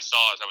a name I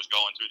saw as I was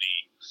going through the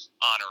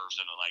honors,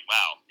 and I'm like,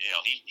 wow,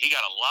 he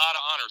got a lot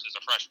of honors as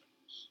a freshman,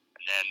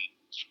 and then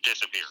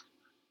disappeared.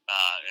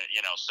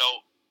 So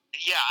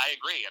I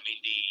agree. I mean,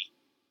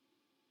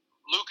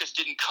 Lucas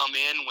didn't come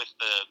in with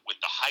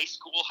the high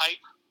school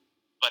hype,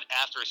 but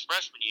after his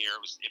freshman year,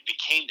 it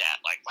became that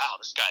like, wow,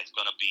 this guy's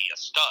going to be a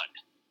stud.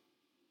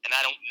 And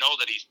I don't know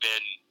that he's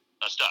been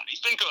a stud.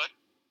 He's been good,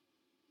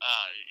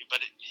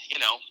 but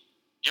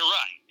you're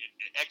right.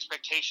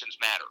 Expectations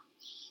matter.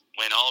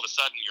 When all of a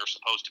sudden you're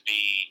supposed to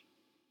be,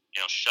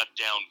 shut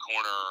down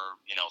corner,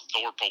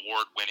 Thorpe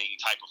Award winning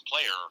type of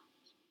player,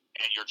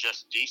 and you're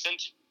just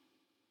decent,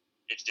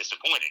 it's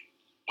disappointing.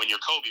 When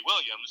you're Kobe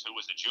Williams, who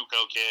was a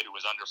JUCO kid who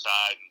was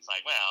undersized, and it's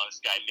like, well, this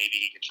guy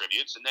maybe he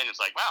contributes, and then it's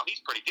like, wow, he's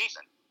pretty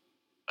decent.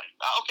 Like,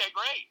 okay,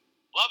 great,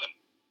 love him.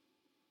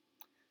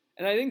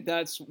 And I think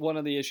that's one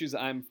of the issues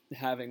I'm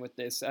having with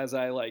this as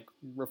I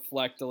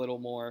reflect a little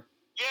more.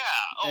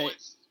 Yeah.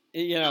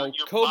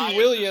 Kobe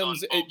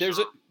Williams.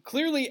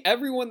 Clearly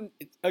everyone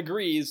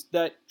agrees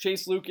that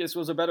Chase Lucas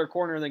was a better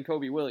corner than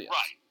Kobe Williams.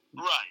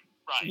 Right.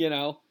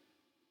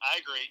 I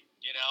agree.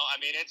 I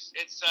mean, it's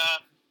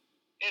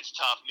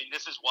tough. I mean,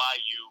 this is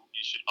why you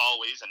should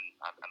always, and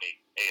I mean,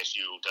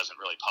 ASU doesn't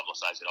really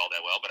publicize it all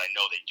that well, but I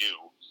know they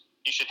do.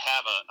 You should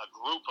have a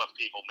group of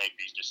people make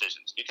these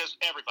decisions because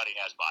everybody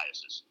has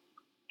biases.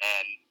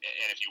 And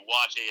if you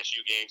watch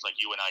ASU games like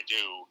you and I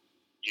do,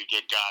 you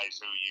get guys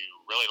who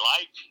you really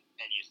like,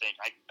 and you think,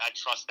 I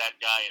trust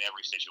that guy in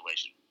every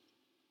situation.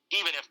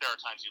 Even if there are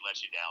times he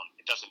lets you down,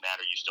 it doesn't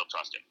matter, you still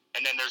trust him.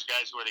 And then there's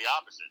guys who are the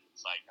opposite.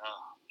 It's like,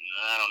 oh,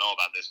 I don't know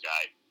about this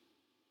guy,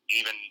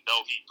 even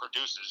though he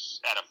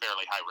produces at a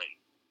fairly high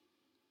rate.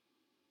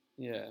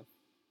 Yeah.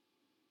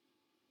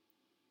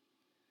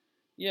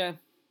 Yeah.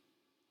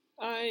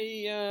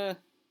 I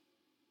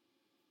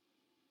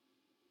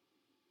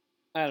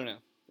don't know.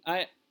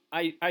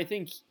 I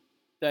think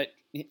that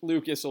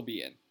Lucas will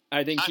be in.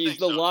 I think he's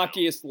the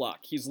lockiest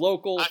lock. He's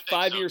local,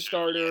 5-year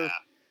starter.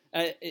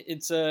 Yeah.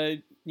 It's for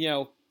and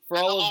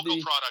all of the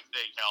local product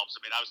thing helps.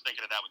 I mean, I was thinking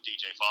of that with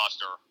DJ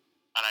Foster,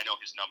 and I know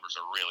his numbers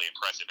are really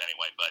impressive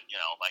anyway. But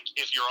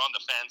if you're on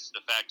the fence,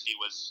 the fact he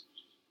was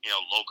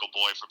local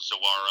boy from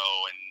Saguaro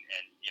and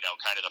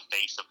kind of the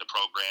face of the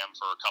program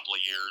for a couple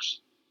of years,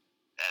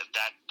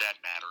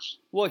 that matters.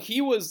 Well, he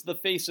was the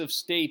face of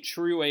Stay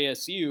True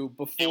ASU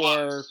before. He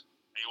was.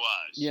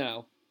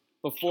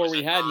 Before we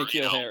had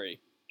N'Keal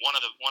Harry. One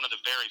of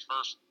the very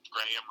first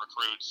Graham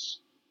recruits,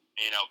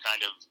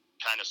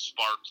 kind of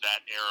sparked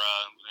that era,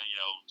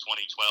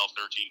 2012,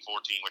 13,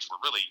 14, which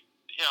were really,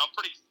 a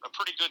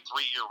pretty good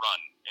 3-year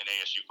run in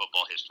ASU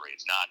football history.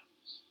 It's not,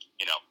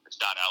 it's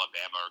not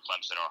Alabama or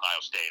Clemson or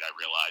Ohio State, I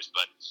realize,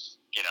 but,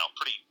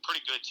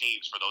 pretty good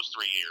teams for those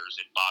 3 years.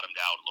 It bottomed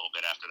out a little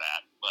bit after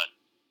that, but,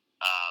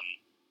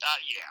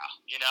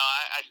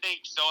 I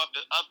think so.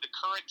 Of the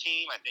current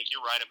team, I think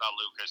you're right about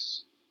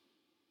Lucas.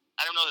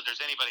 I don't know that there's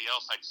anybody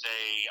else I'd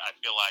say I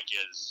feel like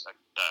is a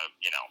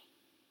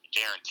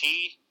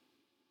guarantee,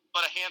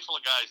 but a handful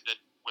of guys that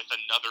with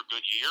another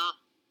good year,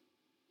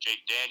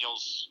 Jake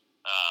Daniels,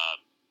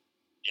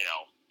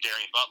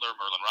 Darian Butler,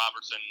 Merlin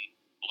Robertson,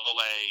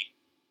 Lole,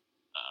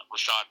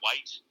 Rashad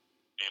White.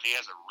 If he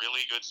has a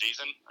really good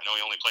season, I know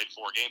he only played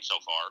 4 games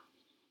so far,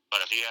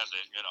 but if he has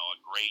a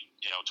great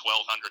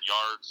 1,200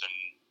 yards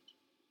and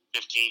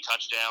 15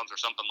 touchdowns or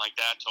something like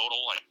that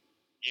total,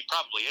 he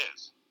probably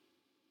is.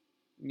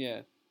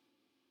 Yeah.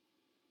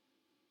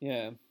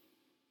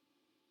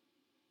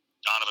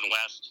 Donovan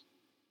West.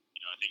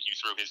 I think you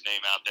threw his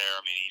name out there. I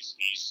mean,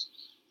 he's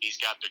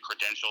got the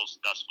credentials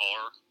thus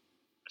far,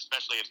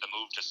 especially if the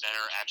move to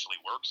center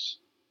actually works,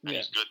 and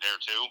he's good there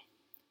too.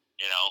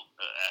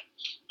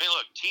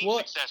 Look, team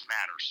success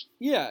matters.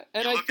 Yeah,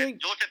 and you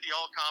think you look at the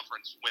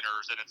all-conference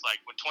winners, and it's like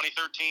when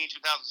 2013,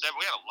 2007,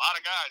 we had a lot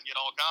of guys get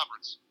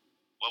all-conference.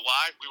 Well,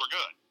 why? We were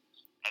good,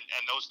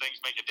 and those things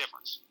make a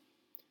difference.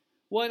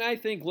 Well, and I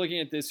think looking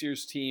at this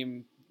year's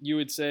team, you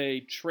would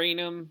say train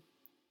them.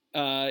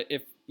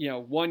 If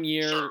 1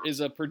 year is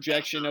a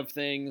projection of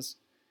things,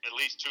 at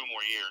least 2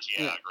 more years.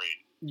 Yeah,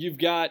 agreed. You've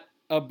got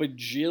a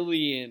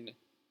bajillion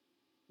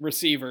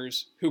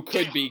receivers who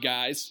could be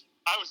guys.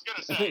 I was going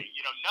to say,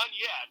 none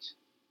yet,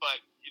 but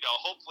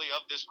hopefully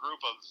of this group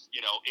of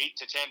 8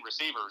 to 10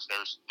 receivers,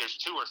 there's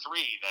 2 or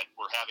 3 that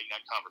we're having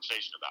that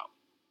conversation about.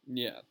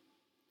 Yeah.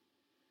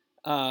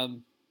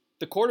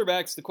 The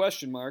quarterback's the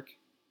question mark.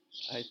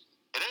 It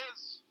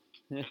is.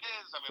 It is.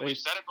 I mean, we've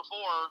said it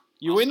before.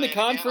 You win the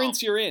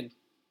conference, you're in.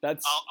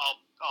 That's.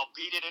 I'll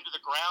beat it into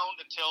the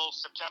ground until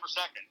September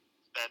 2nd.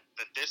 That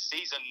this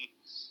season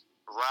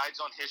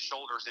rides on his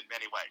shoulders in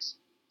many ways.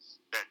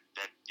 That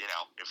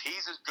if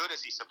he's as good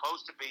as he's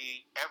supposed to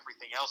be,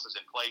 everything else is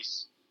in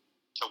place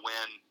to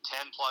win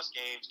 10-plus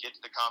games, get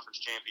to the conference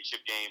championship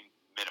game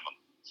minimum.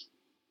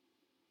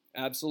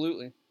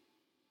 Absolutely.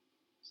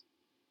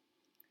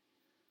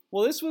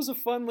 Well, this was a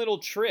fun little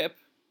trip.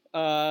 It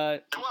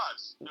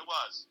was.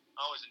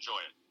 I always enjoy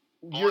it.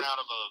 Born out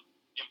of an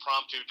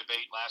impromptu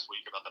debate last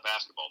week about the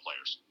basketball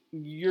players.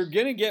 You're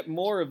going to get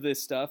more of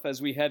this stuff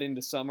as we head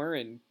into summer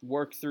and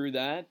work through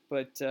that.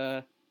 But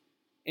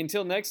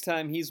until next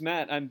time, he's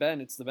Matt. I'm Ben.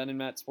 It's the Ben and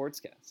Matt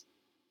Sportscast.